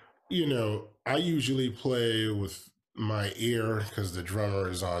 So, I usually play with my ear because the drummer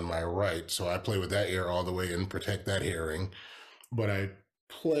is on my right. So I play with that ear all the way and protect that hearing. But I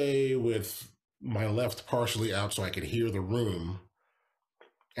play with my left partially out so I could hear the room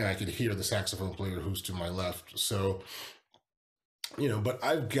and I could hear the saxophone player who's to my left. So, but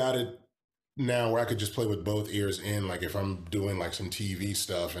I've got it now where I could just play with both ears in. Like if I'm doing like some TV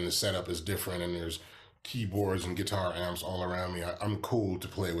stuff and the setup is different and there's keyboards and guitar amps all around me, I'm cool to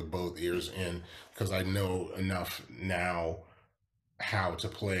play with both ears in because I know enough now how to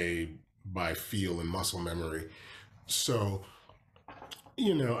play by feel and muscle memory. So,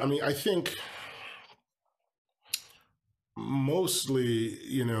 I mean, I think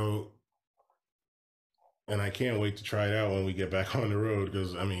mostly, and I can't wait to try it out when we get back on the road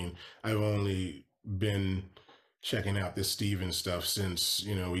because I mean, I've only been checking out this Steven stuff since,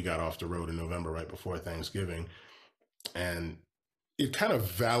 we got off the road in November right before Thanksgiving. And it kind of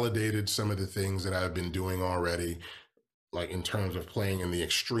validated some of the things that I've been doing already, like in terms of playing in the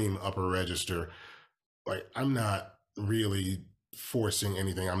extreme upper register. Like I'm not really forcing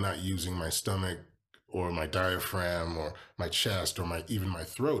anything. I'm not using my stomach or my diaphragm or my chest or my even my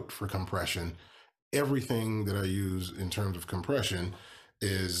throat for compression. Everything that I use in terms of compression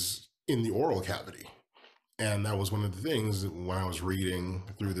is in the oral cavity. And that was one of the things that when I was reading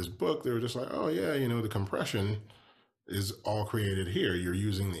through this book, they were just like, oh, yeah, the compression is all created here. You're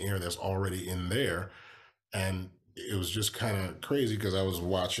using the air that's already in there. And it was just kind of crazy because I was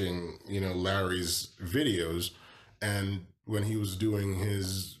watching, Larry's videos, and when he was doing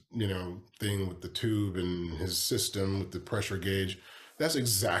his, thing with the tube and his system with the pressure gauge, that's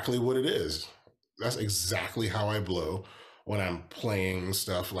exactly what it is. That's exactly how I blow when I'm playing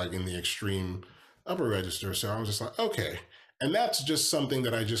stuff like in the extreme upper register. So I was just like, okay. And that's just something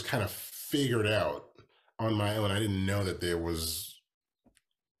that I just kind of figured out on my own. I didn't know that there was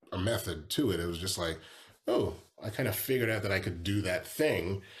a method to it. It was just like, oh, I kind of figured out that I could do that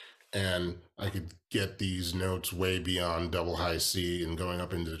thing, and I could get these notes way beyond double high C and going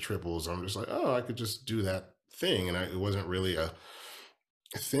up into the triples. I'm just like, oh, I could just do that thing. And it wasn't really a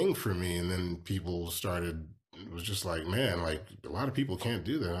thing for me. And then people started, it was just like, man, like a lot of people can't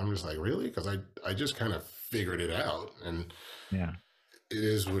do that. And I'm just like, really? Because I just kind of figured it out, and Yeah. it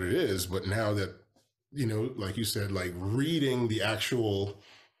is what it is. But now that, like you said, like reading the actual,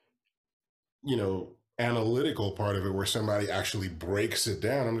 analytical part of it where somebody actually breaks it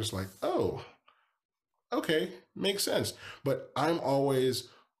down, I'm just like, oh, okay, makes sense. But I'm always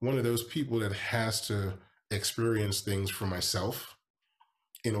one of those people that has to experience things for myself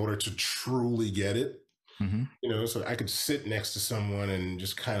in order to truly get it. Mm-hmm. So I could sit next to someone and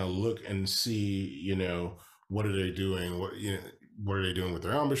just kind of look and see, what are they doing? What are they doing with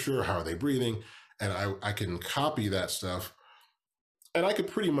their embouchure? How are they breathing? And I can copy that stuff, and I could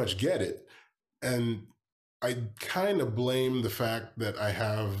pretty much get it. And I kind of blame the fact that I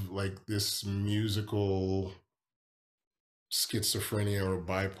have like this musical schizophrenia or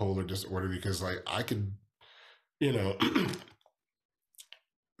bipolar disorder, because like I could, you know,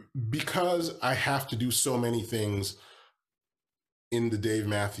 because I have to do so many things in the Dave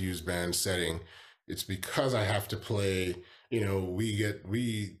Matthews Band setting. It's because I have to play,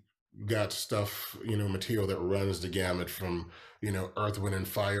 we got stuff, material that runs the gamut from, Earth, Wind, and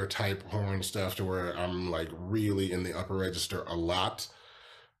Fire type horn stuff to where I'm like really in the upper register a lot,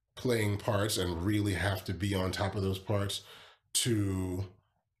 playing parts and really have to be on top of those parts, to,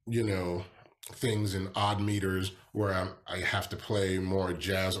 you know, things in odd meters where I have to play more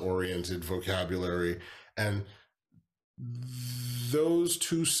jazz oriented vocabulary. And those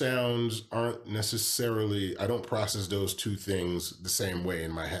two sounds aren't necessarily, I don't process those two things the same way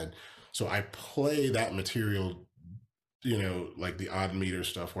in my head. So I play that material, like the odd meter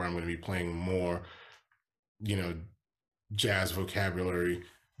stuff where I'm going to be playing more, you know, jazz vocabulary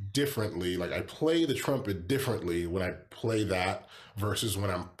differently. Like I play the trumpet differently when I play that versus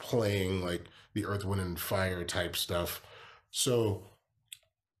when I'm playing like the Earth, Wind, and Fire type stuff. So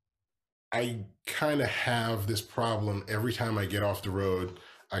I kind of have this problem every time I get off the road.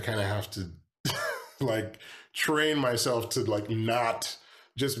 I kind of have to like train myself to like not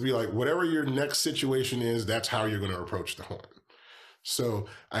just be like, whatever your next situation is, that's how you're going to approach the horn. So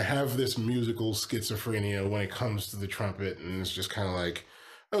I have this musical schizophrenia when it comes to the trumpet, and it's just kind of like,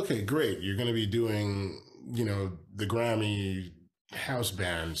 okay, great, you're going to be doing, the Grammy house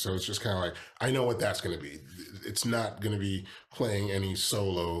band. So it's just kind of like, I know what that's going to be. It's not going to be playing any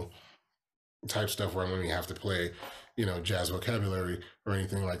solo type stuff where I'm going to have to play, jazz vocabulary or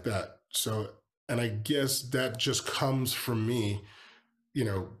anything like that. So, and I guess that just comes from me,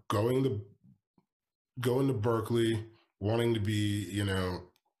 going to Berkeley, wanting to be,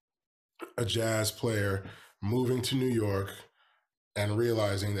 a jazz player, moving to New York, and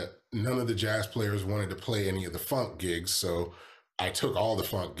realizing that none of the jazz players wanted to play any of the funk gigs. So I took all the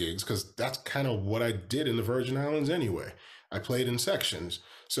funk gigs because that's kind of what I did in the Virgin Islands anyway. I played in sections.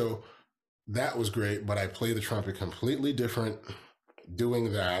 So that was great, but I play the trumpet completely different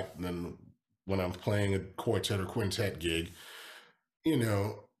doing that than when I'm playing a quartet or quintet gig, and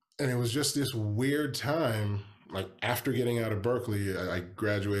it was just this weird time. Like after getting out of Berkeley, I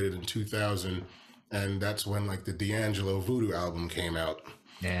graduated in 2000, and that's when like the D'Angelo Voodoo album came out.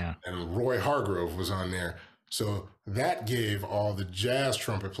 Yeah. And Roy Hargrove was on there. So that gave all the jazz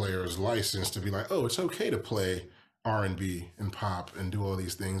trumpet players license to be like, oh, it's okay to play R&B and pop and do all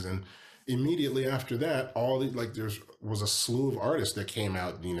these things. And immediately after that, there was a slew of artists that came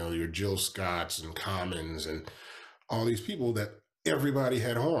out, your Jill Scotts and Commons and all these people that everybody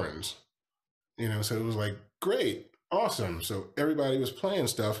had horns, so it was like, great, awesome. So everybody was playing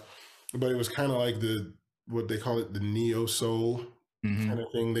stuff, but it was kind of like what they call it, the neo soul kind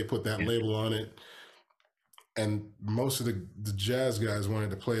of thing. They put that label on it. And most of the jazz guys wanted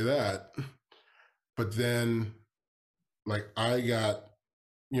to play that. But then like I got,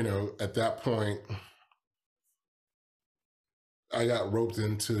 at that point, I got roped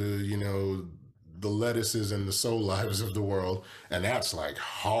into, the Lettuces and the Soul Lives of the world. And that's like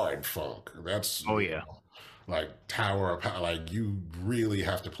hard funk. That's, Oh yeah. like tower of power. Like you really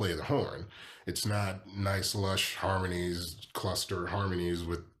have to play the horn. It's not nice, lush harmonies, cluster harmonies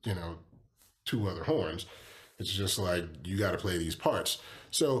with, two other horns. It's just like you got to play these parts.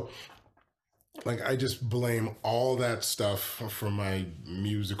 So, like, I just blame all that stuff for my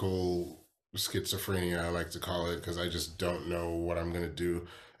musical schizophrenia, I like to call it, because I just don't know what I'm going to do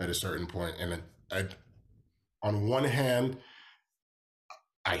at a certain point. And on one hand,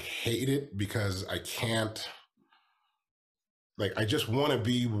 I hate it because I can't, like, I just want to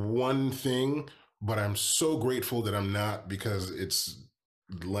be one thing, but I'm so grateful that I'm not, because it's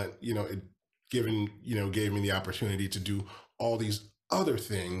it gave me the opportunity to do all these other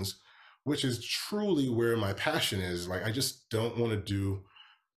things, which is truly where my passion is. Like, I just don't want to do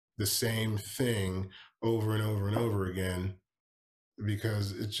the same thing over and over and over again,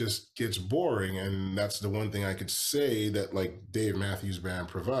 because it just gets boring. And that's the one thing I could say that, like, Dave Matthews Band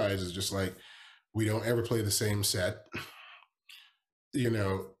provides, is just like, we don't ever play the same set. you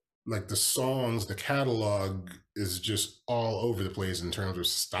know, like the songs, the catalog is just all over the place in terms of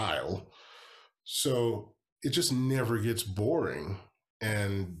style. So it just never gets boring.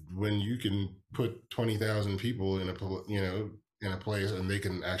 And when you can put 20,000 people in a place, and they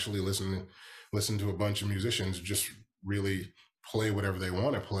can actually listen to a bunch of musicians just really play whatever they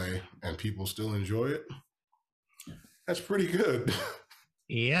want to play, and people still enjoy it, that's pretty good.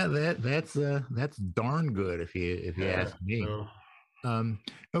 Yeah, that's darn good if you Yeah. ask me. So Um,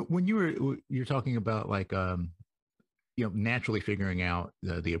 when you're talking about like naturally figuring out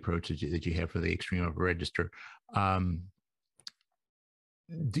the approach that you have for the extreme upper register, um,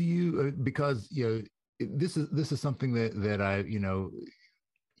 do you because this is something that I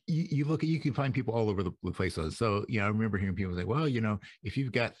you look at, you can find people all over the place. So, I remember hearing people say, well, if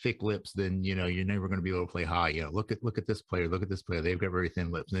you've got thick lips, then, you're never going to be able to play high. Look at this player, look at this player. They've got very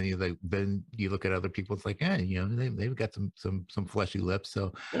thin lips. And then you look at other people, it's like, they've got some fleshy lips.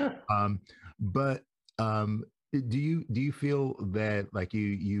 So, yeah. but, do you feel that like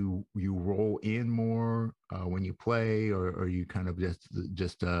you roll in more when you play, or you kind of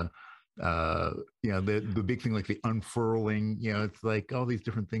just the big thing like the unfurling, it's like all these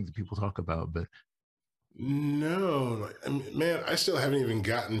different things that people talk about, but No, I mean, man, I still haven't even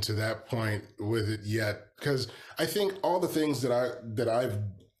gotten to that point with it yet, because I think all the things that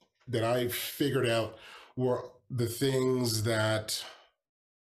I've figured out were the things that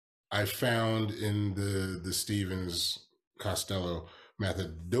I found in the Stevens Costello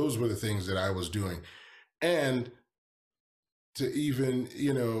method. Those were the things that I was doing. And to even,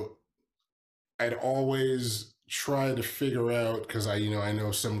 I'd always try to figure out, because I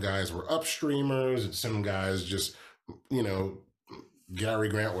know some guys were upstreamers and some guys just, you know, Gary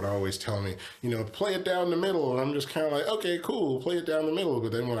Grant would always tell me, play it down the middle. And I'm just kind of like, okay, cool, play it down the middle.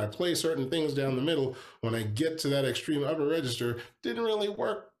 But then when I play certain things down the middle, when I get to that extreme upper register, didn't really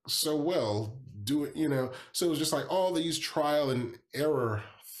work so well. Do it, So it was just like all these trial and error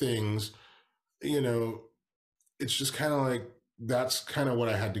things, you know, it's just kind of like, that's kind of what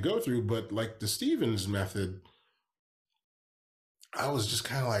I had to go through. But like the Stevens method, I was just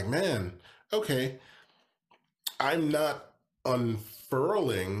kind of like, man, okay, I'm not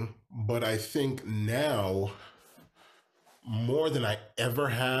unfurling, but I think now more than I ever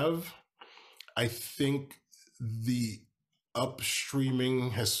have, I think the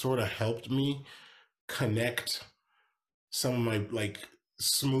upstreaming has sort of helped me connect some of my, like,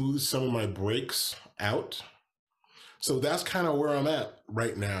 smooth some of my breaks out. So that's kind of where I'm at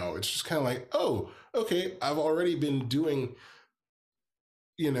right now. It's just kind of like, oh, okay, I've already been doing,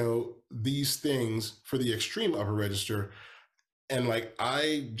 these things for the extreme upper register. And like,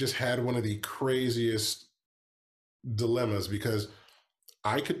 I just had one of the craziest dilemmas, because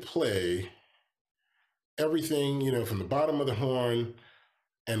I could play everything, from the bottom of the horn,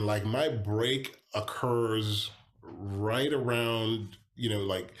 and like my break occurs right around,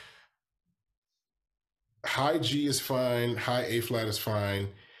 like high G is fine, high A flat is fine,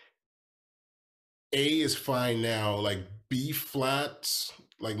 A is fine now, like B flats,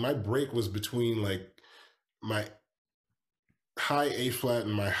 like my break was between like my high A flat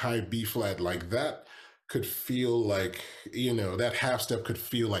and my high B flat, like that could feel like, that half step could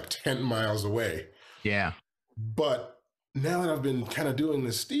feel like 10 miles away. yeah. But now that I've been kind of doing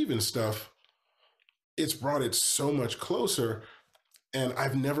this Steven stuff, it's brought it so much closer. And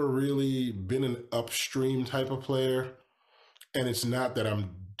I've never really been an upstream type of player. And it's not that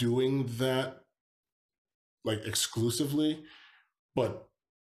I'm doing that like exclusively, but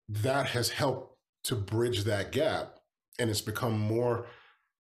that has helped to bridge that gap. And it's become more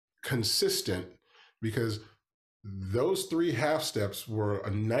consistent, because those three half steps were a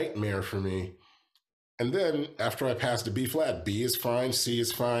nightmare for me. And then after I passed the B flat, B is fine, C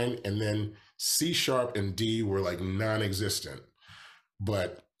is fine, and then C sharp and D were like non-existent.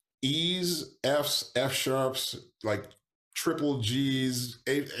 But E's, F's, F sharps, like triple G's,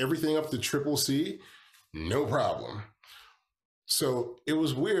 everything up to triple C, no problem. So it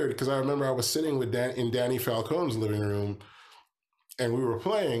was weird because I remember I was sitting with in Danny Falcone's living room and we were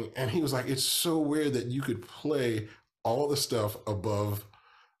playing, and he was like, "It's so weird that you could play all the stuff above,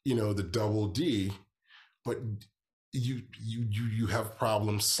 the double D, but you have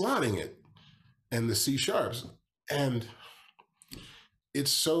problems slotting it and the C sharps." And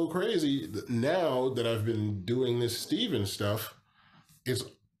it's so crazy that now that I've been doing this Steven stuff, it's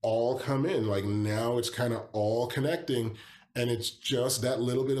all come in. Like now it's kind of all connecting, and it's just that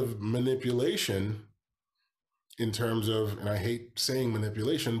little bit of manipulation in terms of, and I hate saying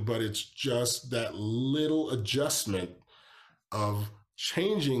manipulation, but it's just that little adjustment of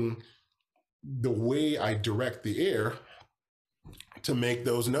changing the way I direct the air to make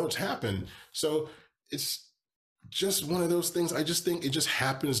those notes happen. So it's just one of those things. I just think it just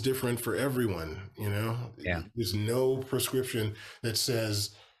happens different for everyone. Yeah. There's no prescription that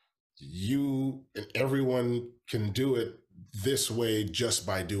says you and everyone can do it this way just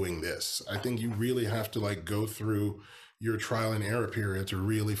by doing this. I think you really have to like go through your trial and error period to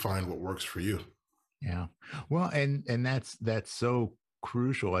really find what works for you. Yeah. Well, and that's so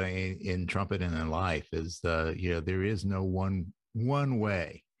crucial in trumpet and in life is there is no one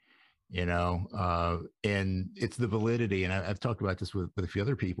way, and it's the validity. And I've talked about this with a few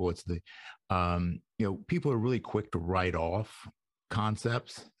other people. It's the, people are really quick to write off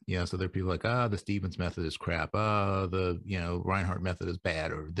concepts. So there are people like, the Stevens method is crap. The, Reinhardt method is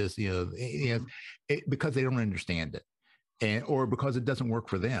bad, or this, because they don't understand it, or because it doesn't work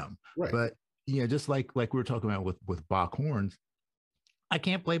for them. Right. But, just like we were talking about with Bach horns, I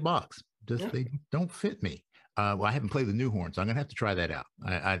can't play Bachs. They don't fit me. Well, I haven't played the new horn, so I'm gonna have to try that out.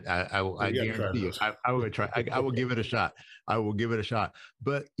 I guarantee you, I will try. I will give it a shot. I will give it a shot.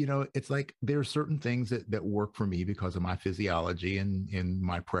 But it's like there are certain things that work for me because of my physiology and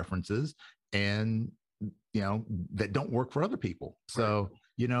my preferences, and that don't work for other people. So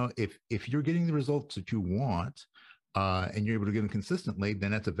if you're getting the results that you want, and you're able to get them consistently,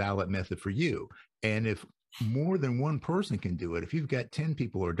 then that's a valid method for you. And if more than one person can do it, if you've got 10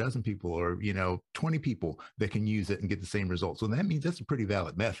 people or a dozen people or 20 people that can use it and get the same results, so that means that's a pretty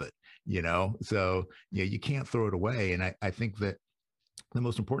valid method. So you can't throw it away. And I think that the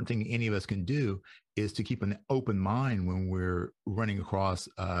most important thing any of us can do is to keep an open mind when we're running across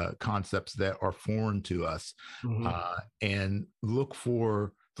concepts that are foreign to us, and look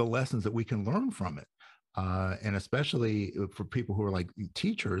for the lessons that we can learn from it. And especially for people who are like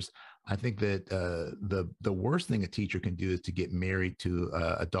teachers, I think that the worst thing a teacher can do is to get married to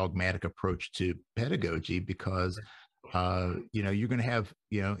a dogmatic approach to pedagogy, because you're going to have,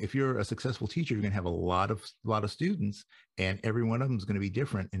 if you're a successful teacher, you're going to have a lot of students, and every one of them is going to be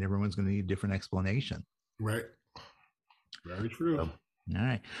different, and everyone's going to need a different explanation. Right. Very true. So, all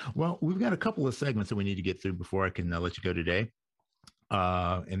right. Well, we've got a couple of segments that we need to get through before I can let you go today.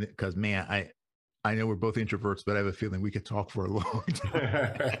 And because, man, I know we're both introverts, but I have a feeling we could talk for a long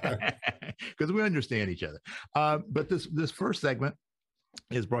time because we understand each other. But this first segment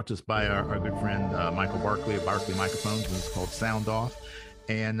is brought to us by our good friend Michael Barkley of Barkley Microphones, and it's called Sound Off.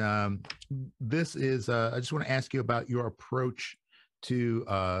 And this is, I just want to ask you about your approach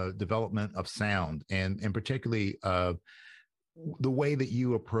to development of sound, and particularly the way that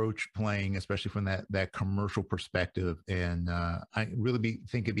you approach playing, especially from that commercial perspective. And I really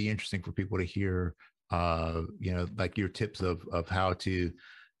think it'd be interesting for people to hear, like your tips of how to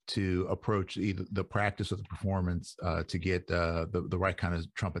approach either the practice or the performance to get the right kind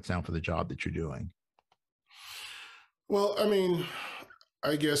of trumpet sound for the job that you're doing. Well, I mean,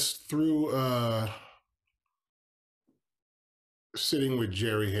 I guess through sitting with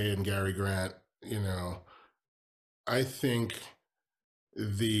Jerry Hay and Gary Grant, I think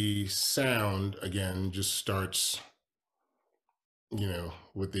the sound, again, just starts,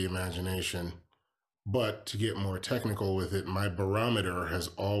 with the imagination. But to get more technical with it, my barometer has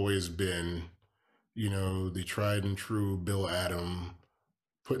always been, the tried and true Bill Adam,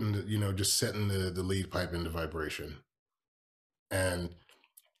 putting, just setting the lead pipe into vibration. And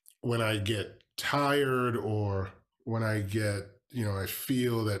when I get tired, or when I get, I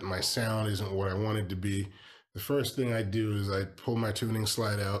feel that my sound isn't what I want it to be, the first thing I do is I pull my tuning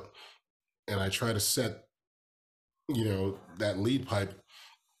slide out and I try to set, that lead pipe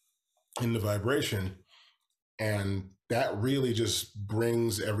into vibration. And that really just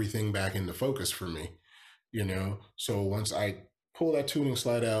brings everything back into focus for me, So once I pull that tuning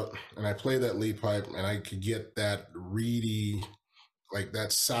slide out and I play that lead pipe and I could get that reedy, like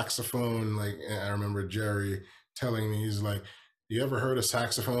that saxophone. Like I remember Jerry telling me, he's like, you ever heard a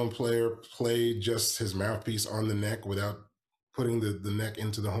saxophone player play just his mouthpiece on the neck without putting the neck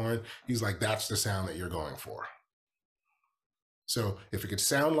into the horn? He's like, that's the sound that you're going for. So if it could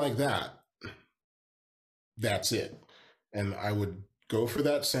sound like that, that's it. And I would go for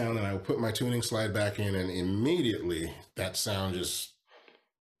that sound and I would put my tuning slide back in, and immediately that sound just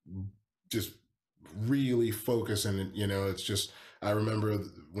really focus. And it's just, I remember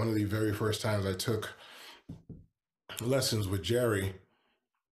one of the very first times I took lessons with Jerry,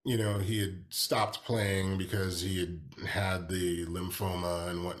 he had stopped playing because he had the lymphoma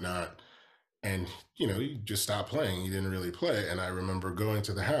and whatnot. And, he just stopped playing. He didn't really play. And I remember going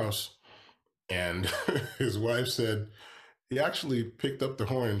to the house and his wife said, he actually picked up the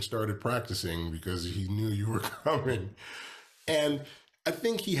horn and started practicing because he knew you were coming. And I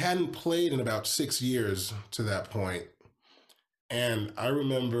think he hadn't played in about 6 years to that point. And I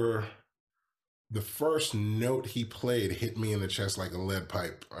remember the first note he played hit me in the chest like a lead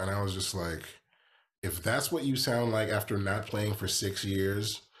pipe. And I was just like, if that's what you sound like after not playing for 6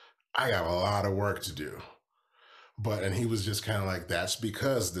 years, I got a lot of work to do. And he was just kind of like, that's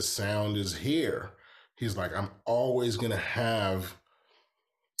because the sound is here. He's like, I'm always going to have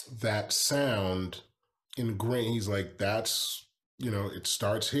that sound ingrained. He's like, that's, it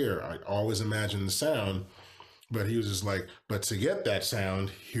starts here. I always imagine the sound. But he was just like, but to get that sound,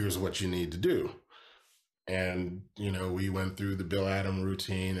 here's what you need to do. And, we went through the Bill Adam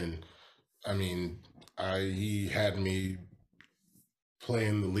routine. And I mean, he had me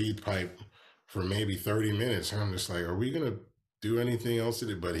playing the lead pipe for maybe 30 minutes. And I'm just like, are we going to do anything else to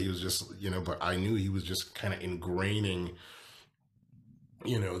it? But he was just, but I knew he was just kind of ingraining,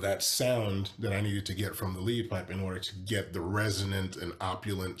 that sound that I needed to get from the lead pipe in order to get the resonant and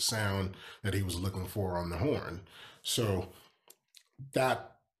opulent sound that he was looking for on the horn. So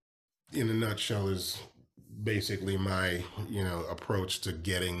that, in a nutshell, is basically my, approach to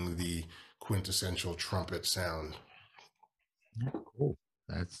getting the quintessential trumpet sound. Cool.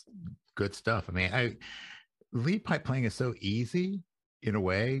 That's good stuff. I mean, lead pipe playing is so easy in a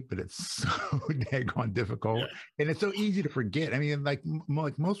way, but it's so daggone difficult, and it's so easy to forget. I mean, like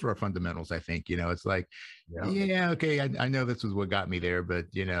most of our fundamentals, I think, it's like, okay, I know this was what got me there, but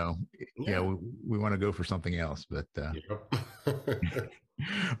we want to go for something else. But all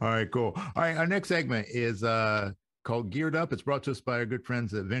right, cool. All right, our next segment is called Geared Up. It's brought to us by our good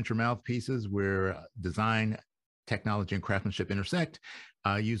friends at Venture Mouthpieces, where design, technology, and craftsmanship intersect.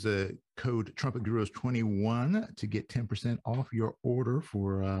 Use the code TrumpetGurus21 to get 10% off your order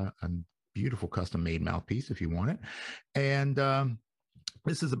for a beautiful custom-made mouthpiece if you want it. And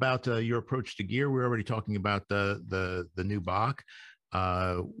this is about your approach to gear. We're already talking about the new Bach,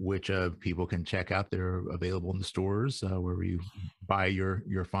 which people can check out. They're available in the stores where you buy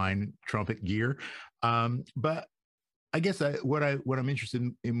your fine trumpet gear. But I guess what I'm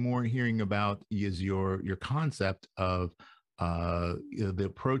interested in more hearing about is your concept of the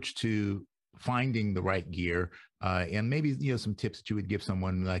approach to finding the right gear, and maybe some tips that you would give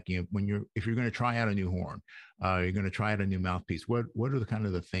someone, like if you're going to try out a new horn, you're going to try out a new mouthpiece. What are the kind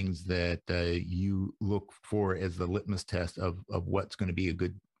of the things that you look for as the litmus test of what's going to be a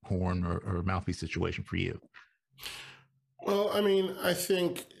good horn or mouthpiece situation for you? Well, I mean, I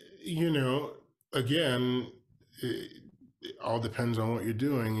think again, it all depends on what you're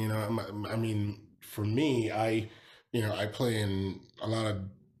doing. I mean, for me, I play in a lot of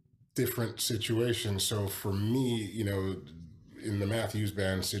different situations. So for me, in the Matthews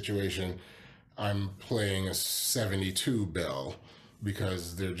Band situation, I'm playing a 72 bell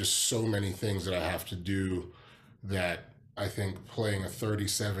because there are just so many things that I have to do that I think playing a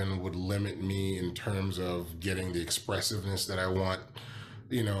 37 would limit me in terms of getting the expressiveness that I want,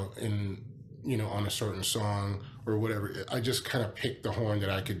 on a certain song or whatever. I just kind of picked the horn that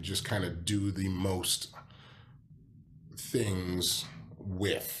I could just kind of do the most things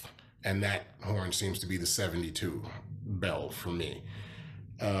with. And that horn seems to be the 72 bell for me.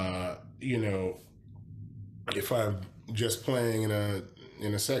 If I'm just playing in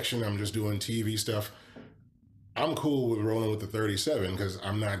a section, I'm just doing TV stuff, I'm cool with rolling with the 37 because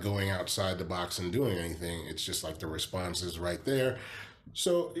I'm not going outside the box and doing anything. It's just like the response is right there.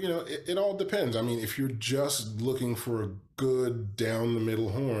 So, it all depends. I mean, if you're just looking for a good down the middle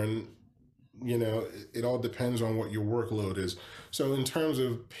horn, it all depends on what your workload is. So in terms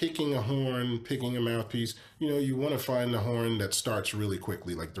of picking a horn, picking a mouthpiece, you want to find the horn that starts really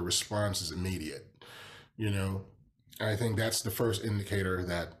quickly, like the response is immediate. I think that's the first indicator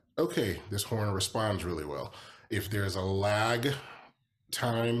that, okay, this horn responds really well. If there's a lag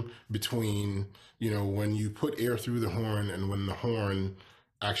time between, when you put air through the horn and when the horn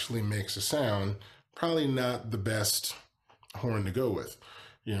actually makes a sound, probably not the best horn to go with,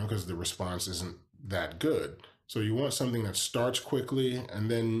 because the response isn't that good. So you want something that starts quickly,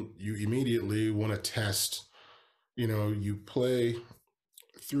 and then you immediately want to test, you play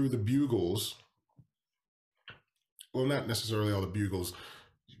through the bugles. Well, not necessarily all the bugles.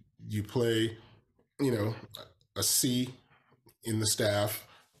 You play, a C in the staff,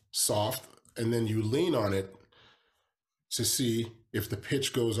 soft, and then you lean on it to see if the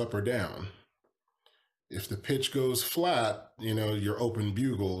pitch goes up or down. If the pitch goes flat, your open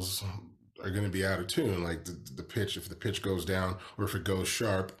bugles are going to be out of tune. Like the pitch, if the pitch goes down or if it goes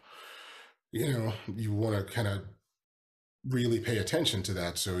sharp, you want to kind of really pay attention to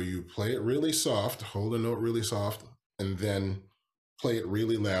that. So you play it really soft, hold a note really soft, and then play it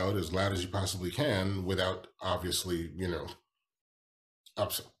really loud as you possibly can without obviously,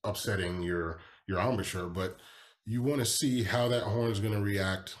 upsetting your embouchure. But you want to see how that horn is going to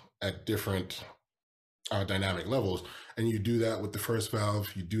react at different dynamic levels. And you do that with the first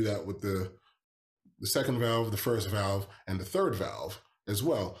valve, you do that with the second valve, the first valve, and the third valve as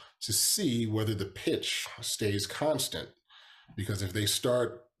well, to see whether the pitch stays constant. Because if they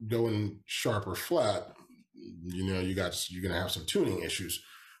start going sharp or flat, you're going to have some tuning issues.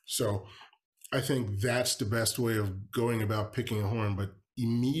 So I think that's the best way of going about picking a horn. But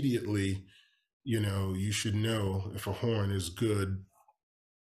immediately, you should know if a horn is good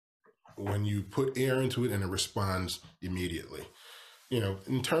when you put air into it and it responds immediately.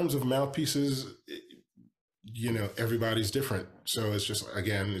 In terms of mouthpieces, everybody's different. So it's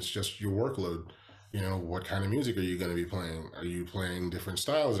just your workload. What kind of music are you going to be playing? Are you playing different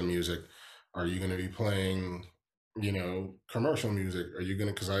styles of music? Are you going to be playing, commercial music? Are you going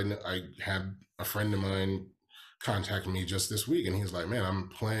to, because I had a friend of mine contact me just this week, and he's like, man, I'm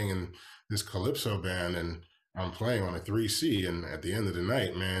playing in this calypso band and I'm playing on a 3C, and at the end of the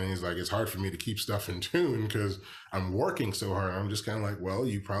night, man, he's like, it's hard for me to keep stuff in tune because I'm working so hard. I'm just kind of like, well,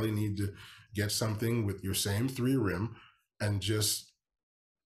 you probably need to get something with your same 3 rim and just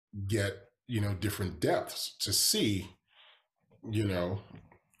get, different depths to see,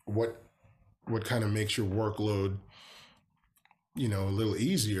 what kind of makes your workload, a little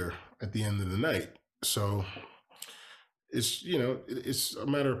easier at the end of the night. So it's, it's a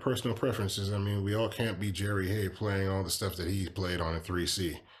matter of personal preferences. I mean, we all can't be Jerry Hay playing all the stuff that he played on a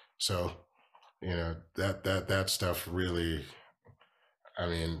 3C. So, that stuff really, I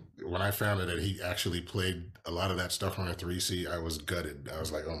mean, when I found out that he actually played a lot of that stuff on a 3C, I was gutted. I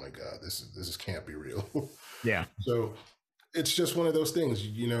was like, oh my God, this can't be real. Yeah. So it's just one of those things,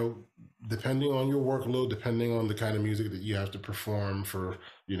 depending on your workload, depending on the kind of music that you have to perform for,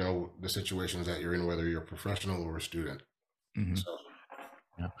 the situations that you're in, whether you're a professional or a student. Mm-hmm. So.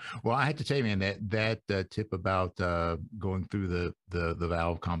 Yeah. Well, I have to tell you, man, that tip about going through the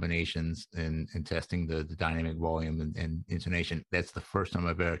valve combinations and testing the dynamic volume and intonation, that's the first time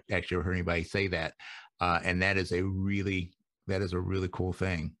I've ever heard anybody say that. And that is a really cool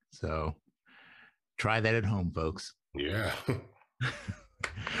thing. So try that at home, folks. Yeah.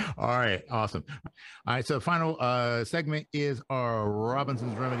 All right. Awesome. All right. So final segment is our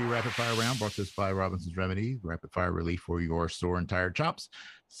Robinson's Remedy Rapid Fire Round, brought to us by Robinson's Remedy, rapid fire relief for your sore and tired chops.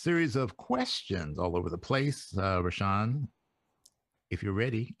 Series of questions all over the place. Rashawn, if you're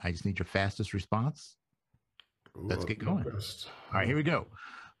ready, I just need your fastest response. Ooh, let's get going. All right. Here we go.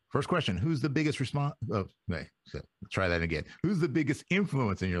 First question. Who's the biggest response? Oh, wait, let's try that again. Who's the biggest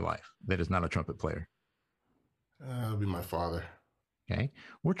influence in your life that is not a trumpet player? It'll be my father. Okay.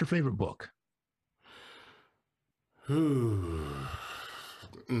 What's your favorite book?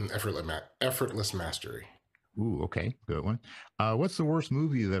 Effortless Mastery. Ooh, okay. Good one. What's the worst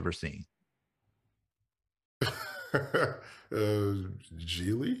movie you've ever seen?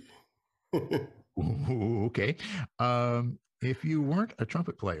 Geely? Ooh, okay. If you weren't a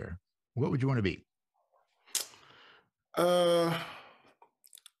trumpet player, what would you want to be?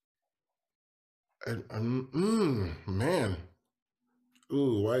 Man.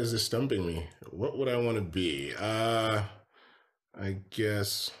 Ooh, why is this stumping me? What would I want to be? I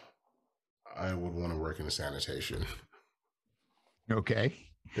guess I would want to work in sanitation. Okay.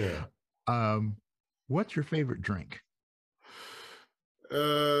 Yeah. What's your favorite drink?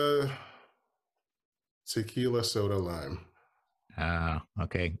 Tequila, soda, lime.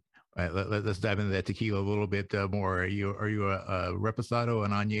 Okay. Let's dive into that tequila a little bit more. Are you a reposado,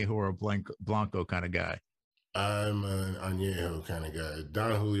 an añejo, or a blanco kind of guy? I'm an añejo kind of guy.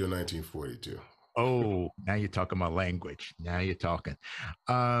 Don Julio, 1942. Oh, now you're talking my language. Now you're talking.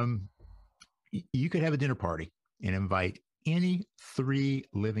 You could have a dinner party and invite any three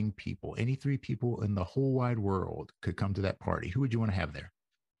living people, any three people in the whole wide world could come to that party, who would you want to have there?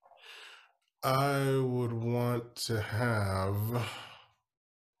 I would want to have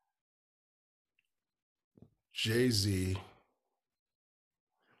Jay-Z.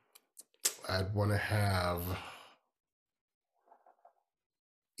 I'd want to have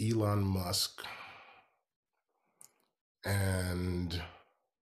Elon Musk and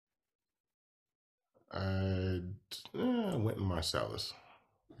Wynton Marsalis.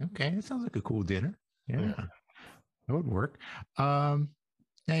 Okay, that sounds like a cool dinner. Yeah, Yeah. that would work. Now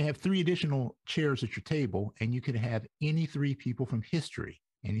you have three additional chairs at your table, and you could have any three people from history,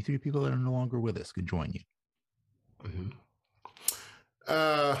 any three people that are no longer with us could join you. Mm-hmm.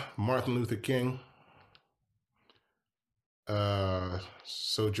 Martin Luther King,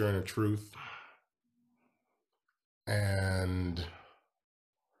 Sojourner Truth, and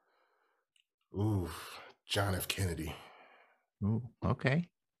John F. Kennedy. Ooh, okay.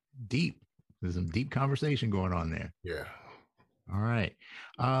 Deep. There's some deep conversation going on there. Yeah. All right.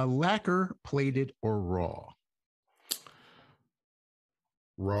 Lacquer, plated, or raw?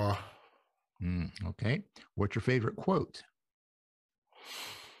 Raw. Okay. What's your favorite quote?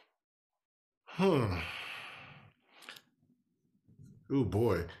 Oh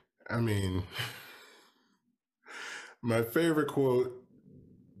boy. I mean, my favorite quote,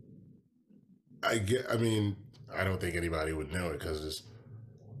 I mean, I don't think anybody would know it because it's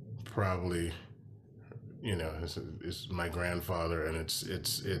probably, it's my grandfather, and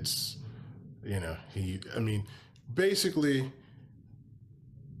it's, I mean, basically,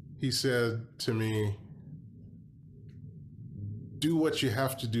 he said to me, do what you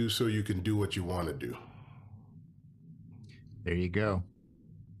have to do so you can do what you want to do. There you go.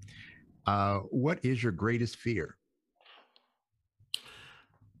 What is your greatest fear?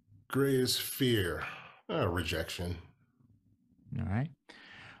 Greatest fear, rejection. All right.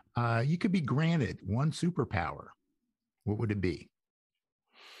 You could be granted one superpower. What would it be?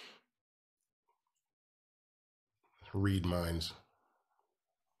 Read minds.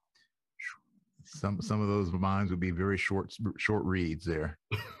 Some of those minds would be very short reads there.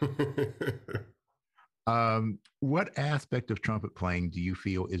 What aspect of trumpet playing do you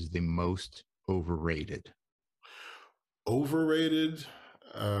feel is the most overrated? Overrated,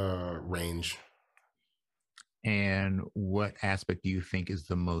 range. And what aspect do you think is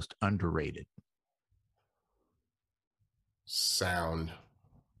the most underrated? Sound.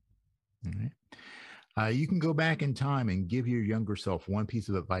 All right. You can go back in time and give your younger self one piece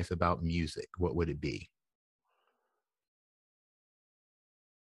of advice about music. What would it be?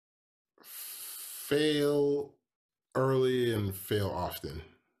 Fail early and fail often.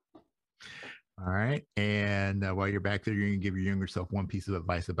 All right. And while you're back there, you're going to give your younger self one piece of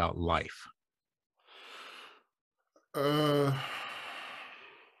advice about life.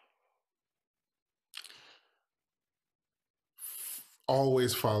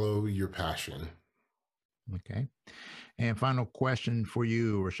 Always follow your passion. Okay. And final question for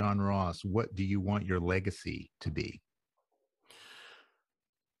you, Rashawn Ross. What do you want your legacy to be?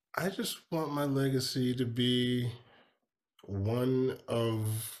 I just want my legacy to be one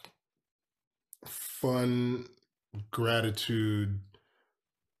of fun, gratitude,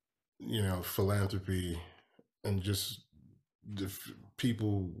 philanthropy, and just if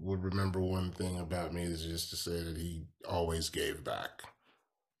people would remember one thing about me is just to say that he always gave back.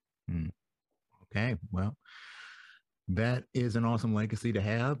 Okay. Well, that is an awesome legacy to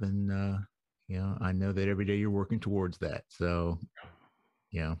have. And, I know that every day you're working towards that. So,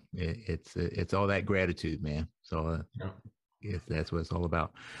 it's all that gratitude, man. So, if that's what it's all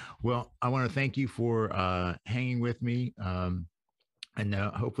about. Well, I want to thank you for hanging with me. And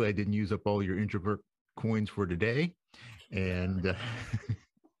hopefully I didn't use up all your introvert coins for today. And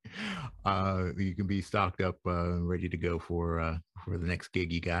you can be stocked up, ready to go for the next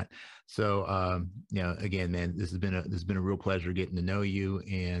gig you got. So, again, man, this has been a real pleasure getting to know you.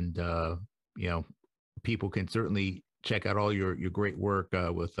 And people can certainly check out all your great work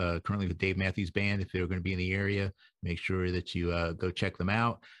with currently with Dave Matthews Band. If they're going to be in the area, make sure that you go check them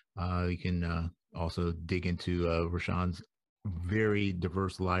out. You can also dig into Rashawn's very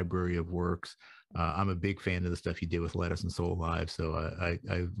diverse library of works. I'm a big fan of the stuff you did with Let Us and Soul Live, so I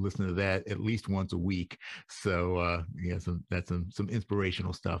listen to that at least once a week. So that's some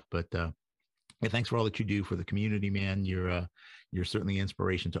inspirational stuff. But thanks for all that you do for the community, man. You're certainly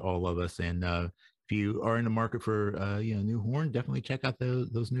inspiration to all of us. And if you are in the market for new horn, definitely check out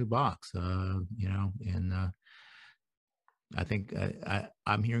those new box. I think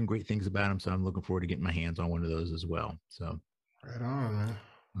I'm hearing great things about them, so I'm looking forward to getting my hands on one of those as well. So, right on, man.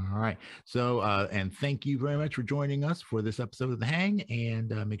 All right. So, and thank you very much for joining us for this episode of The Hang.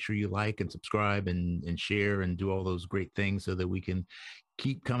 And make sure you like and subscribe and share and do all those great things so that we can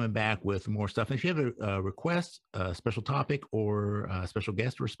keep coming back with more stuff. And if you have a request, a special topic, or a special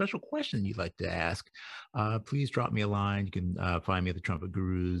guest, or a special question you'd like to ask, please drop me a line. You can find me at the Trumpet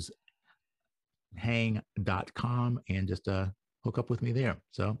Gurus hang.com and just hook up with me there.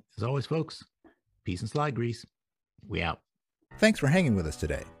 So, as always, folks, peace and slide grease. We out. Thanks for hanging with us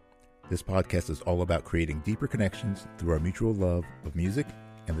today. This podcast is all about creating deeper connections through our mutual love of music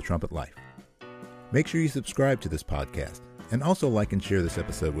and the trumpet life. Make sure you subscribe to this podcast and also like and share this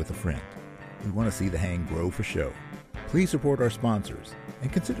episode with a friend. We want to see The Hang grow for show. Please support our sponsors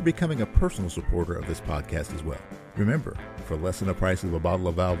and consider becoming a personal supporter of this podcast as well. Remember, for less than the price of a bottle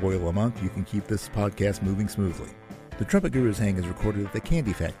of valve oil a month, you can keep this podcast moving smoothly. The Trumpet Gurus Hang is recorded at the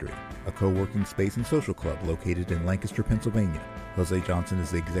Candy Factory, a co-working space and social club located in Lancaster, Pennsylvania. Jose Johnson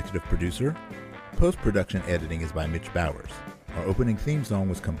is the executive producer. Post-production editing is by Mitch Bowers. Our opening theme song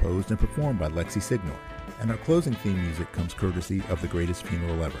was composed and performed by Lexi Signor, and our closing theme music comes courtesy of The Greatest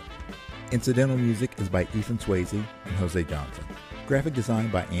Funeral Ever. Incidental music is by Ethan Swayze and Jose Johnson. Graphic design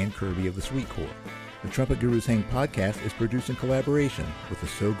by Ann Kirby of the Sweet Corps. The Trumpet Gurus Hang podcast is produced in collaboration with the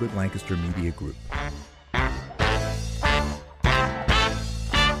So Good Lancaster Media Group.